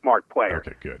not a smart player.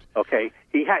 Okay, good. Okay,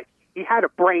 he had a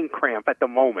brain cramp at the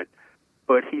moment,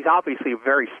 but he's obviously a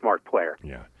very smart player.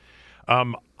 Yeah.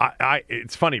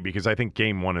 It's funny because I think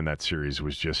game one in that series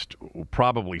was just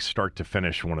probably start to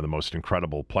finish one of the most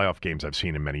incredible playoff games I've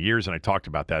seen in many years, and I talked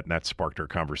about that, and that sparked our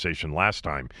conversation last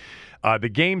time. The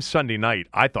game Sunday night,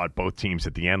 I thought both teams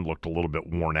at the end looked a little bit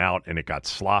worn out, and it got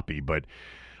sloppy, but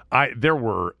there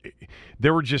were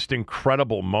just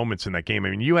incredible moments in that game. I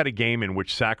mean, you had a game in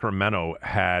which Sacramento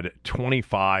had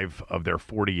 25 of their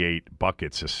 48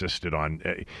 buckets assisted on.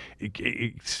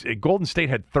 Golden State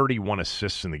had 31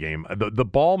 assists in the game. The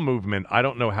ball movement, I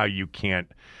don't know how you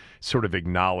can't sort of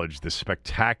acknowledge the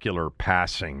spectacular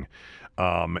passing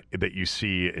that you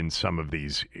see in some of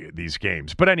these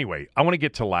games. But anyway, I want to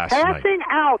get to last night. Passing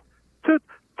out to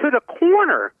the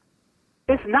corner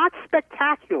is not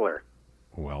spectacular.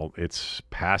 Well, it's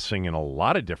passing in a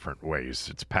lot of different ways.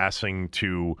 It's passing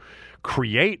to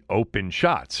create open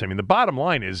shots. I mean, the bottom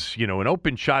line is, an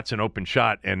open shot's an open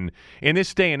shot. And in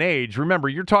this day and age, remember,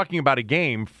 you're talking about a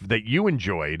game that you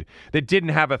enjoyed that didn't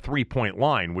have a three-point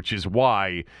line, which is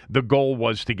why the goal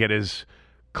was to get as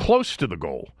close to the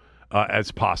goal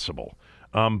as possible.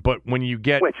 But when you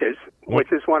get...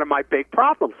 Which is one of my big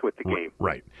problems with the game.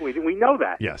 Right. We know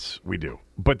that. Yes, we do.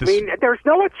 But there's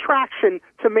no attraction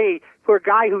to me for a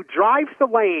guy who drives the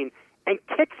lane and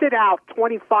kicks it out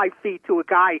 25 feet to a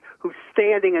guy who's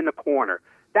standing in the corner.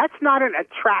 That's not an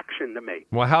attraction to me.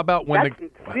 Well, how about when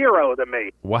That's zero to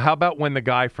me. Well, how about when the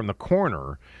guy from the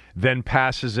corner then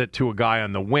passes it to a guy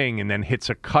on the wing and then hits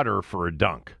a cutter for a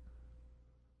dunk?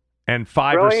 And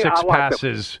 5 or 6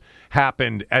 passes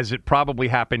happened, as it probably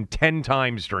happened 10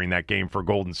 times during that game for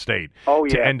Golden State. Oh,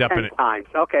 yeah, to end up 10 times.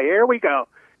 Okay, here we go.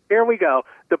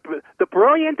 The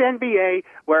brilliant NBA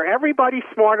where everybody's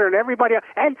smarter than everybody else.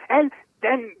 And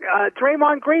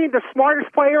Draymond Green, the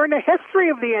smartest player in the history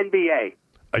of the NBA.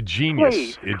 A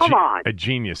genius. Please, come on. A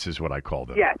genius is what I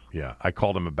called him. Yes. Yeah, I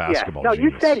called him a basketball No,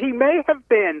 genius. you said he may have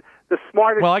been the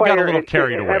smartest I got a player little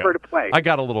carried away. ever to play. I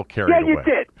got a little carried away. Yeah, you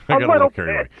did. I got a little carried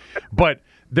bit. away. But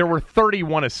there were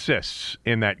 31 assists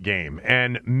in that game,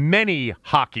 and many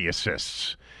hockey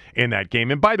assists in that game.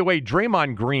 And by the way,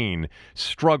 Draymond Green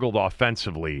struggled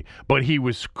offensively, but he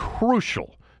was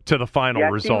crucial to the final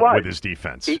result with his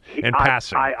defense and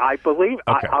passing. I believe.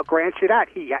 Okay. I'll grant you that.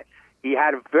 He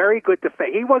had a very good defense.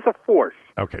 He was a force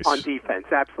on defense,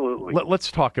 absolutely.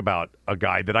 Let's talk about a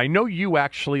guy that I know you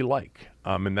actually like,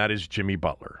 and that is Jimmy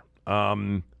Butler.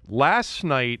 Last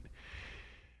night,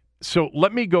 so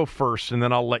let me go first, and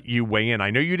then I'll let you weigh in.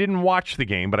 I know you didn't watch the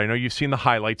game, but I know you've seen the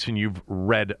highlights and you've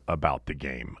read about the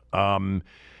game.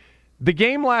 The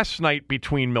game last night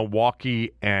between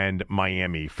Milwaukee and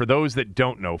Miami, for those that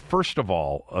don't know, first of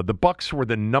all, the Bucks were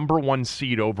the number 1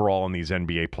 seed overall in these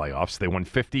NBA playoffs. They won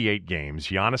 58 games.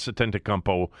 Giannis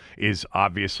Antetokounmpo is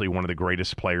obviously one of the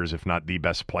greatest players, if not the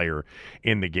best player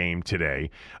in the game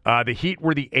today. The Heat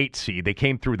were the 8th seed. They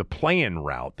came through the play-in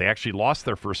route. They actually lost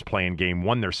their first play-in game,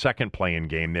 won their second play-in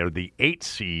game. They're the 8th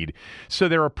seed, so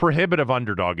they're a prohibitive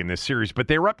underdog in this series. But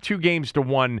they were up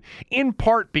 2-1, in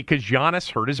part because Giannis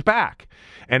hurt his back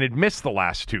and had missed the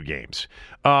last 2 games.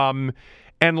 And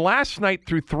last night,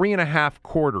 through 3.5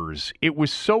 quarters, it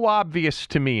was so obvious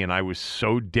to me, and I was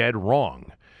so dead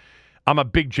wrong. I'm a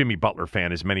big Jimmy Butler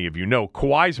fan, as many of you know.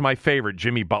 Kawhi's my favorite.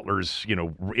 Jimmy Butler's,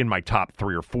 in my top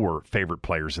 3 or 4 favorite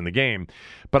players in the game.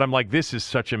 But I'm like, this is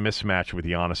such a mismatch with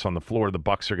Giannis on the floor. The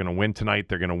Bucks are going to win tonight.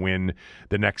 They're going to win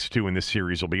the next 2, and this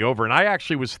series will be over. And I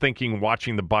actually was thinking,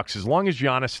 watching the Bucks, as long as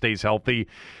Giannis stays healthy,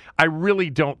 I really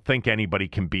don't think anybody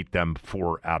can beat them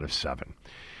 4 out of 7.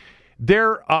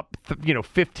 They're up,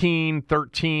 15,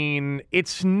 13.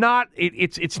 It's not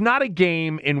a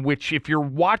game in which, if you're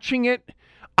watching it,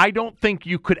 I don't think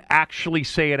you could actually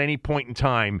say at any point in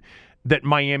time that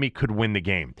Miami could win the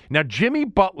game. Now, Jimmy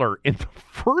Butler in the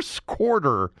first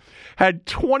quarter had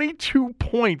 22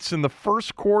 points in the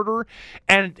first quarter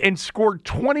and scored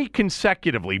 20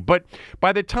 consecutively. But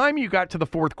by the time you got to the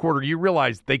fourth quarter, you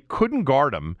realized they couldn't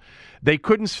guard him. They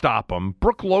couldn't stop him.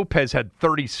 Brook Lopez had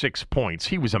 36 points.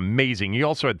 He was amazing. He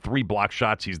also had 3 block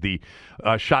shots. He's the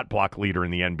shot block leader in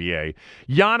the NBA.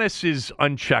 Giannis is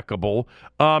uncheckable,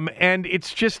 and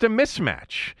it's just a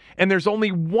mismatch. And there's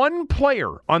only one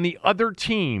player on the other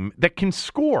team that can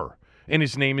score, and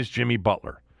his name is Jimmy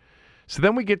Butler. So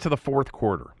then we get to the fourth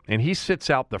quarter, and he sits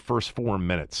out the first 4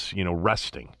 minutes,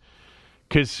 resting,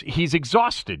 because he's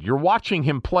exhausted. You're watching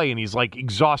him play, and he's,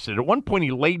 exhausted. At one point,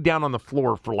 he laid down on the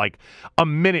floor for, a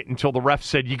minute until the ref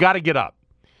said, you got to get up.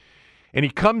 And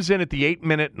he comes in at the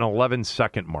 8-minute and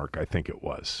 11-second mark, I think it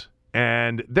was.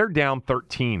 And they're down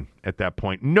 13 at that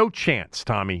point. No chance,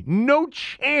 Tommy. No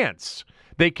chance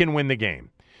they can win the game.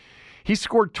 He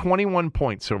scored 21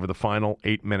 points over the final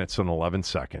 8 minutes and 11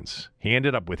 seconds. He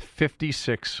ended up with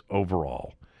 56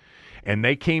 overall. And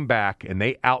they came back, and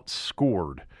they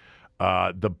outscored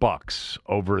the Bucks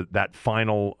over that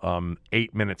final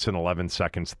 8 minutes and 11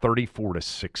 seconds,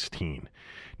 34-16.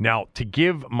 Now, to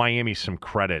give Miami some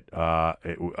credit,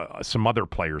 some other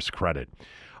players credit,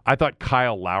 I thought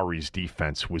Kyle Lowry's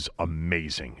defense was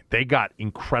amazing. They got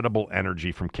incredible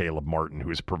energy from Caleb Martin, who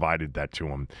has provided that to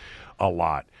him a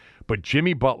lot. But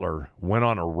Jimmy Butler went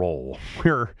on a roll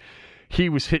where he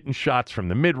was hitting shots from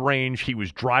the mid-range. He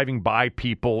was driving by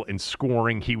people and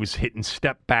scoring. He was hitting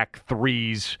step-back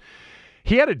threes.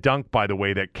 He had a dunk, by the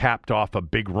way, that capped off a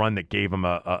big run that gave him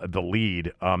the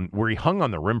lead, where he hung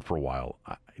on the rim for a while.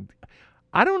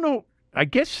 I don't know. I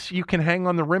guess you can hang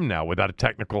on the rim now without a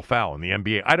technical foul in the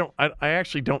NBA. I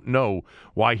actually don't know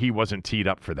why he wasn't teed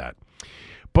up for that.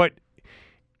 But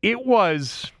it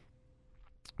was,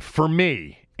 for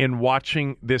me, in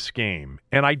watching this game,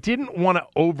 and I didn't want to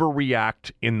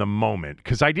overreact in the moment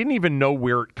because I didn't even know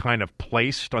where it kind of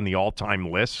placed on the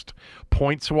all-time list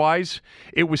points-wise.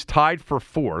 It was tied for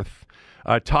fourth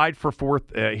tied for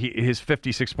fourth. His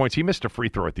 56 points. He missed a free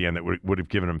throw at the end that would have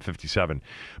given him 57.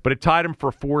 But it tied him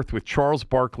for fourth with Charles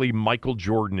Barkley, Michael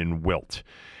Jordan, and Wilt.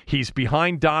 He's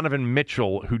behind Donovan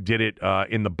Mitchell, who did it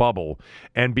in the bubble,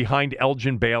 and behind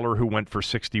Elgin Baylor, who went for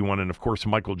 61, and, of course,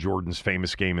 Michael Jordan's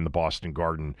famous game in the Boston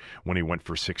Garden when he went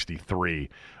for 63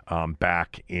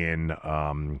 back in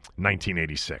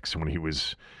 1986 when he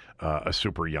was a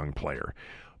super young player.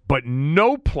 But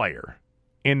no player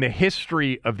in the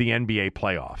history of the NBA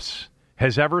playoffs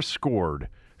has ever scored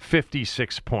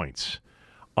 56 points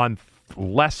on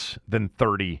less than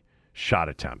 30 shot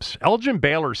attempts. Elgin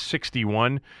Baylor's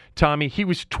 61, Tommy. He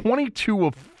was 22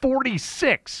 of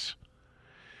 46.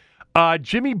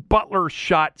 Jimmy Butler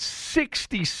shot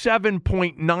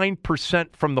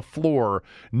 67.9% from the floor.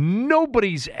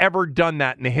 Nobody's ever done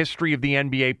that in the history of the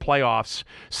NBA playoffs,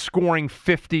 scoring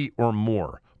 50 or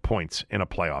more points in a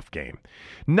playoff game.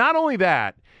 Not only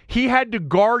that, he had to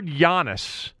guard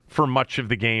Giannis for much of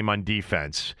the game on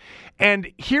defense.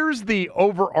 And here's the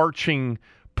overarching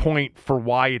point for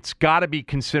why it's got to be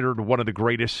considered one of the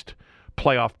greatest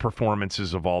playoff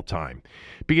performances of all time.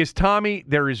 Because, Tommy,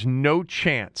 there is no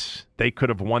chance they could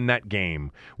have won that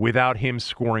game without him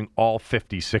scoring all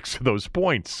 56 of those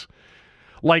points.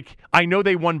 Like, I know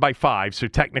they won by 5, so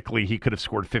technically he could have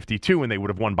scored 52 and they would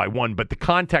have won by 1, but the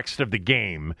context of the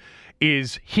game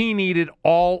is he needed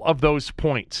all of those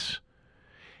points.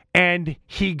 And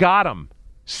he got them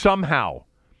somehow.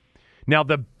 Now,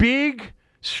 the big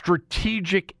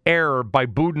strategic error by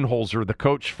Budenholzer, the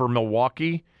coach for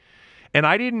Milwaukee, and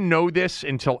I didn't know this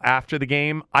until after the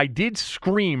game. I did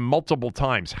scream multiple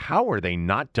times, how are they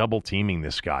not double-teaming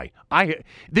this guy?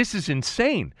 This is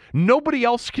insane. Nobody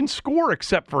else can score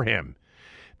except for him.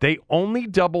 They only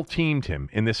double-teamed him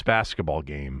in this basketball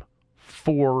game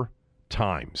 4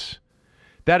 times.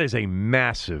 That is a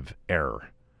massive error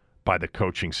by the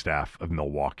coaching staff of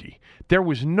Milwaukee. There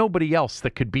was nobody else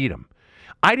that could beat him.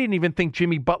 I didn't even think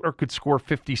Jimmy Butler could score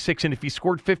 56, and if he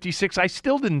scored 56, I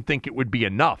still didn't think it would be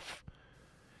enough.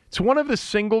 It's one of the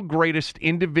single greatest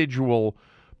individual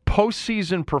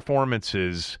postseason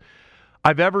performances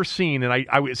I've ever seen, and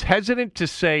I was hesitant to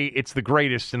say it's the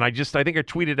greatest, and I think I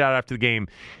tweeted out after the game.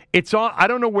 It's on. I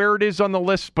don't know where it is on the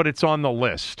list, but it's on the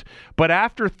list. But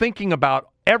after thinking about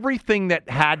everything that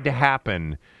had to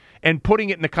happen and putting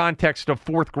it in the context of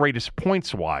fourth greatest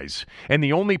points-wise, and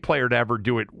the only player to ever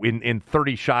do it in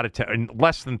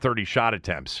less than 30 shot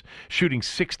attempts, shooting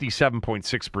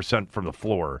 67.6% from the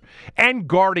floor, and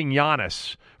guarding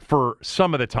Giannis for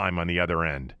some of the time on the other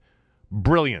end.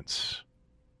 Brilliance.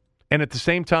 And at the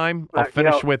same time, I'll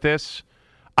finish with this.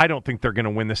 I don't think they're going to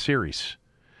win the series.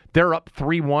 They're up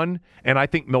 3-1, and I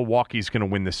think Milwaukee's going to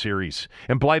win the series.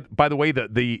 And by the way,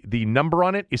 the number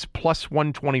on it is plus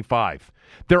 125.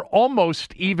 They're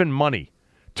almost even money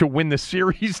to win the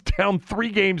series down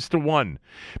 3-1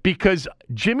 because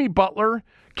Jimmy Butler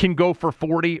can go for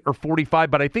 40 or 45,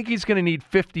 but I think he's going to need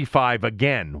 55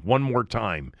 again one more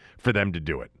time for them to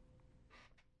do it.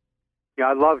 Yeah,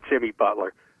 I love Jimmy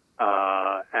Butler.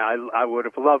 And I would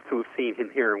have loved to have seen him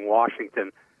here in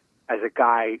Washington as a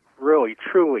guy really,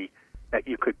 truly, that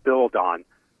you could build on.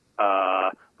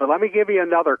 But let me give you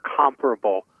another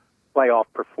comparable playoff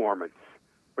performance.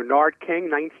 Bernard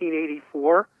King,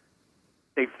 1984.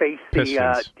 They faced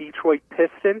the Detroit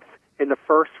Pistons in the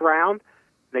first round.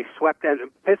 They swept them.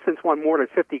 Pistons won more than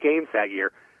 50 games that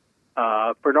year.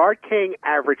 Bernard King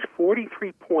averaged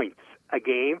 43 points a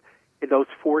game in those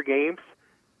 4 games,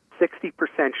 60%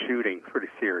 shooting for the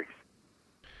series.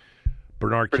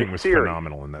 Bernard King was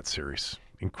phenomenal in that series.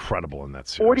 Incredible in that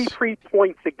series. 43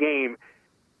 points a game,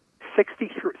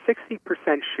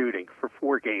 60% shooting for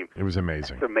 4 games. It was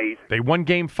amazing. It's amazing. They won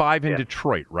Game 5 in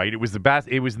Detroit, right? It was the best.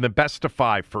 It was in the best of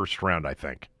 5 first round, I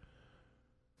think.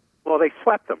 Well, they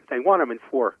swept them. They won them in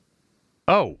 4.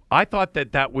 Oh, I thought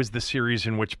that was the series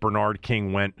in which Bernard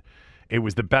King went. It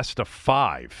was the best of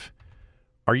 5.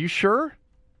 Are you sure?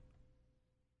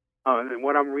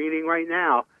 What I'm reading right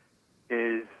now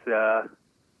is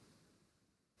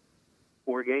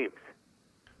 4 games.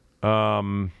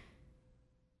 The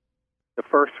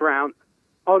first round.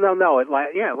 Oh no! It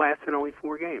lasted only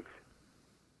 4 games.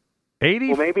 80.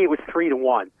 Well, maybe it was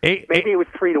 3-1. Maybe it was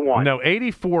 3-1. No,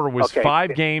 84 was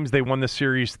 5 games. They won the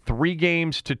series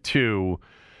 3-2.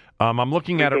 I'm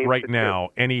looking at it right now,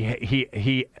 and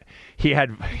he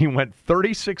went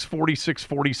 36, 46,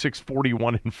 46,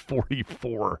 41, and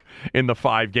 44 in the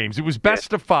 5 games. It was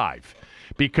best of 5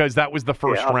 because that was the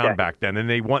first round back then, and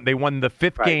they won the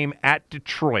 5th game at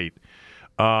Detroit.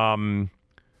 I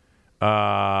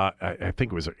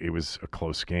think it was a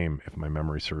close game if my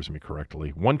memory serves me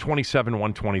correctly.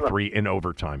 127-123 in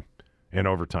overtime. in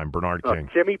overtime. Bernard King.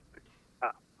 Jimmy,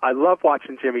 I love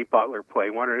watching Jimmy Butler play.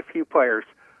 One of the few players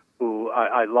who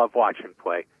I love watching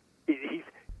play. He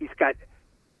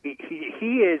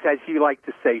is, as you like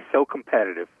to say, so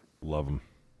competitive. Love him.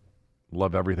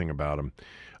 Love everything about him.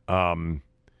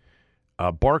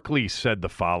 Barkley said the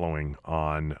following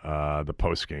on the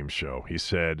postgame show. He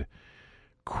said,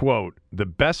 quote, "The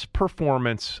best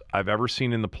performance I've ever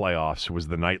seen in the playoffs was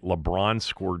the night LeBron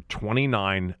scored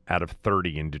 29 out of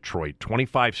 30 in Detroit.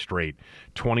 25 straight,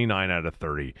 29 out of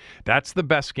 30. That's the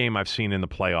best game I've seen in the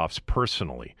playoffs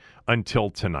personally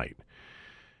until tonight."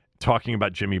 Talking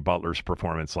about Jimmy Butler's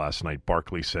performance last night,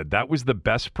 Barkley said, "That was the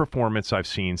best performance I've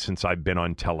seen since I've been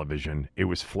on television. It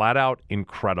was flat out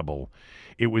incredible.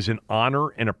 It was an honor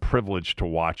and a privilege to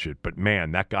watch it. But,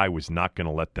 man, that guy was not going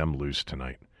to let them lose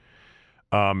tonight."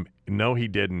 No, he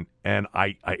didn't. And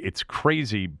it's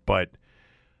crazy, but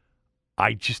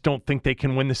I just don't think they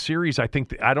can win the series. I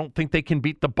don't think they can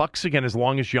beat the Bucks again as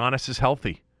long as Giannis is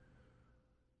healthy.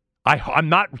 I'm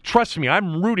not, trust me,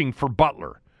 I'm rooting for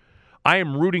Butler. I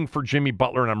am rooting for Jimmy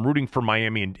Butler, and I'm rooting for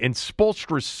Miami. And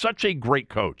Spoelstra is such a great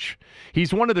coach.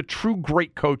 He's one of the true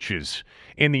great coaches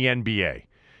in the NBA.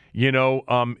 You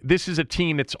know, this is a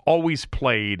team that's always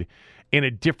played in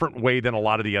a different way than a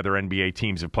lot of the other NBA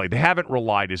teams have played. They haven't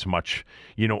relied as much,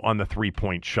 on the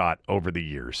three-point shot over the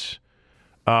years.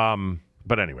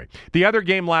 But anyway, the other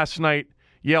game last night,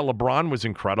 LeBron was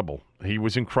incredible. He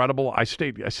was incredible. I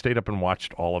stayed up and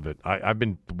watched all of it. I've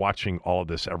been watching all of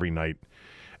this every night.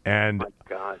 And my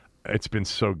God. It's been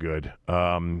so good.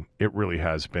 It really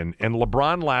has been. And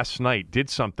LeBron last night did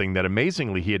something that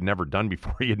amazingly he had never done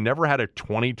before. He had never had a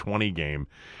 20-20 game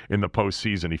in the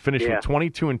postseason. He finished with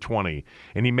 22-20,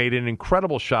 and he made an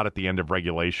incredible shot at the end of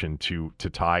regulation to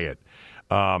tie it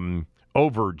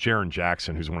over Jaren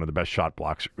Jackson, who's one of the best shot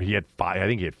blocks. He had I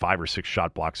think he had 5 or 6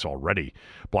 shot blocks already,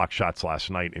 block shots last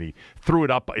night, and he threw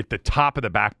it up at the top of the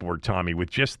backboard, Tommy, with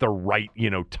just the right,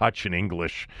 touch in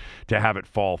English to have it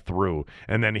fall through.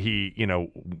 And then he,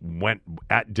 went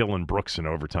at Dylan Brooks in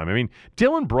overtime. I mean,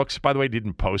 Dylan Brooks, by the way,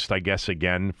 didn't post, I guess,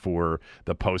 again for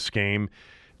the post game.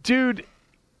 Dude,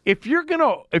 if you're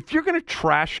gonna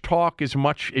trash talk as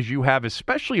much as you have,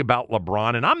 especially about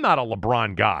LeBron, and I'm not a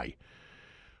LeBron guy,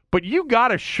 but you got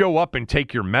to show up and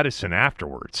take your medicine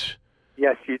afterwards.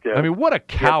 Yes, you do. I mean, what a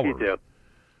coward. Yes, you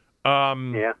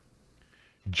do. Yeah.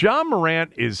 John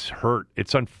Morant is hurt.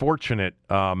 It's unfortunate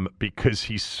because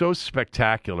he's so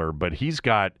spectacular, but he's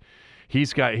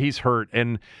hurt.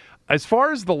 And as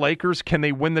far as the Lakers, can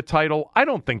they win the title? I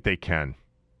don't think they can.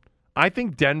 I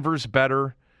think Denver's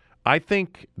better. I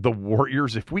think the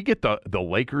Warriors, if we get the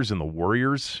Lakers and the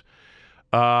Warriors,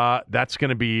 that's going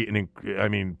to be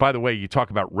by the way, you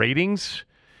talk about ratings.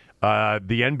 The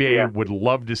NBA would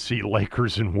love to see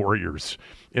Lakers and Warriors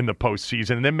in the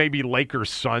postseason, and then maybe Lakers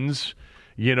Suns,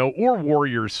 or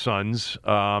Warriors Suns.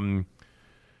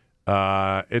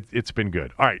 It's been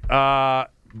good. All right.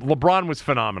 LeBron was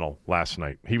phenomenal last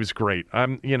night. He was great.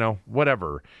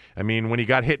 Whatever. I mean, when he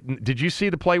got hit, did you see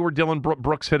the play where Dylan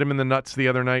Brooks hit him in the nuts the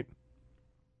other night?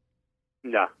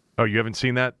 No. Oh, you haven't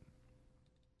seen that?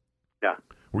 Yeah.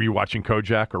 Were you watching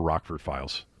Kojak or Rockford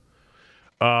Files?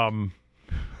 I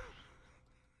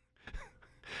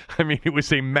mean, it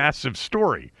was a massive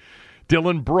story.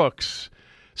 Dylan Brooks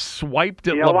swiped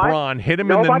at LeBron, hit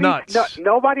him in the nuts.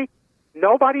 Nobody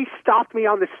stopped me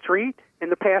on the street in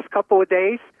the past couple of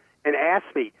days and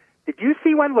asked me, did you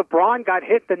see when LeBron got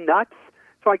hit in the nuts?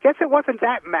 So I guess it wasn't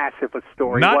that massive a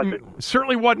story, was it?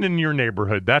 Certainly wasn't in your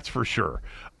neighborhood, that's for sure.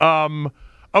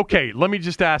 Okay, let me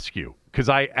just ask you, because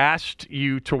I asked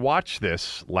you to watch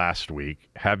this last week.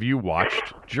 Have you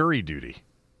watched Jury Duty?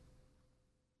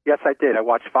 Yes, I did. I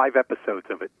watched 5 episodes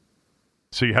of it.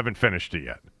 So you haven't finished it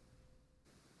yet?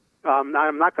 I'm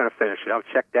not going to finish it. I'm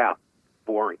checked out.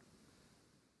 Boring.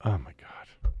 Oh, my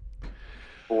God.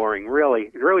 Boring.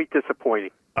 Really, really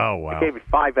disappointing. Oh, wow. I gave it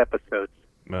 5 episodes.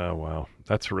 Oh, wow.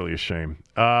 That's really a shame.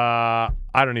 I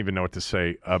don't even know what to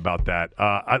say about that.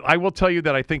 I will tell you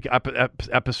that I think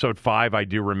episode 5, I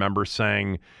do remember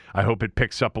saying, I hope it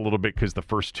picks up a little bit because the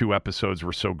first 2 episodes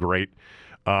were so great.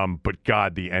 But,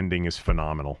 God, the ending is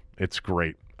phenomenal. It's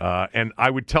great. And I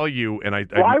would tell you, and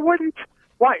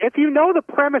why, if you know the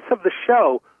premise of the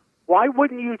show, why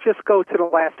wouldn't you just go to the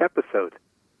last episode?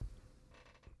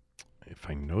 If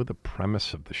I know the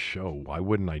premise of the show, why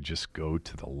wouldn't I just go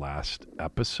to the last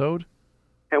episode?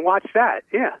 And watch that,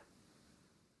 yeah.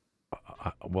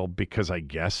 Well, because I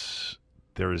guess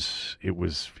it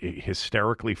was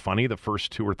hysterically funny the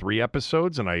first 2 or 3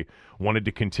 episodes, and I wanted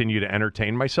to continue to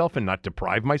entertain myself and not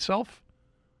deprive myself.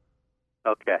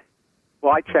 Okay.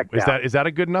 Well, I checked out. Is that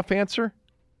a good enough answer?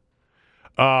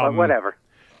 But whatever.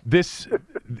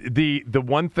 The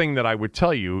one thing that I would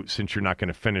tell you, since you're not going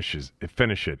to finish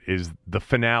it, is the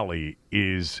finale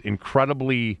is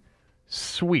incredibly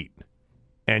sweet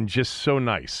and just so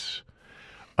nice.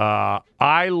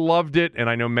 I loved it, and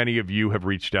I know many of you have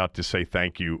reached out to say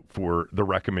thank you for the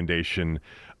recommendation.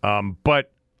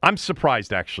 But I'm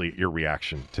surprised, actually, at your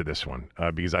reaction to this one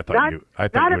because I thought you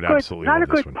would absolutely love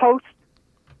this one.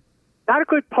 Not a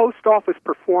good post office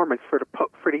performance for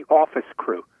the office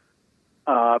crew.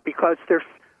 Because there's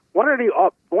one of the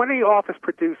office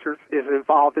producers is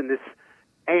involved in this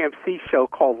AMC show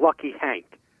called Lucky Hank,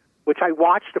 which I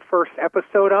watched the first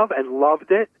episode of and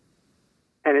loved it,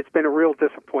 and it's been a real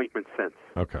disappointment since.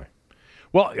 Okay.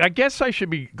 Well, I guess I should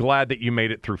be glad that you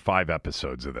made it through 5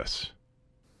 episodes of this.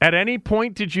 At any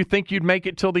point, did you think you'd make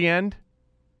it till the end?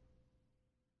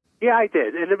 Yeah, I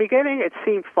did. In the beginning, it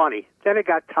seemed funny. Then it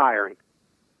got tiring.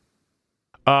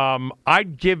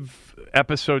 I'd give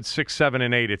episodes 6, 7,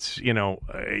 and 8.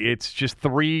 It's just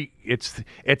 3.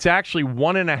 It's actually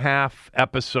 1.5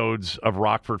 episodes of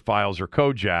Rockford Files or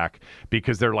Kojak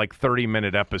because they're like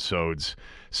 30-minute episodes.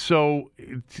 So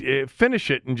finish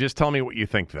it and just tell me what you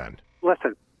think then.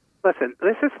 Listen.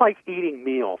 This is like eating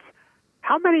meals.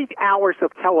 How many hours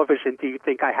of television do you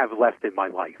think I have left in my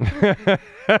life?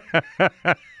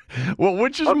 Well,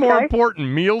 which is more important,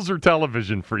 meals or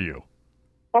television for you?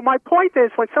 Well, my point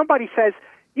is when somebody says,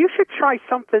 you should try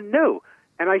something new,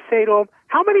 and I say to them,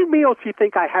 how many meals do you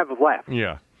think I have left?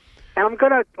 Yeah. And I'm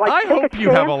going to I take hope a you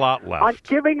have a chance lot left. on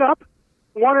giving up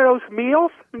one of those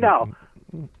meals? No,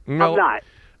 well, I'm not.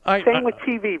 Same with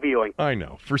TV viewing. I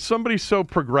know. For somebody so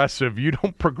progressive, you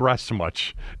don't progress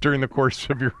much during the course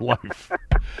of your life.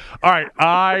 All right.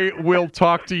 I will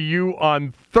talk to you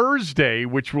on Thursday,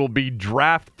 which will be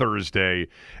Draft Thursday,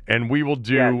 and we will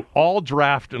do all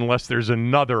draft unless there's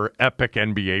another epic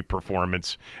NBA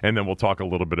performance, and then we'll talk a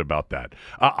little bit about that.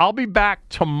 I'll be back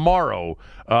tomorrow.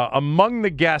 Among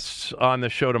the guests on the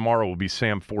show tomorrow will be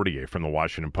Sam Fortier from the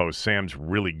Washington Post. Sam's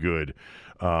really good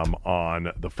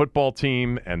on the football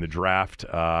team and the draft,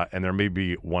 and there may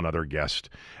be one other guest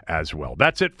as well.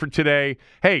 That's it for today.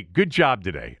 Hey, good job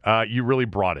today. You really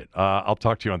brought it. I'll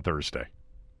talk to you on Thursday.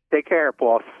 Take care,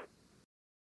 boss.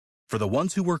 For the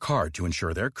ones who work hard to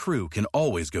ensure their crew can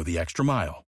always go the extra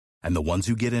mile, and the ones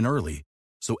who get in early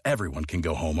so everyone can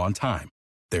go home on time,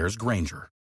 there's Grainger,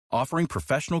 offering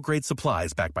professional-grade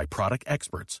supplies backed by product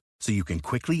experts so you can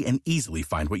quickly and easily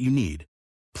find what you need.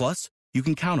 Plus, you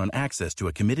can count on access to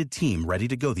a committed team ready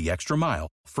to go the extra mile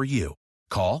for you.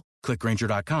 Call, click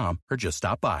Grainger.com, or just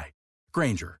stop by.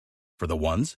 Grainger, for the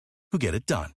ones who get it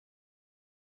done.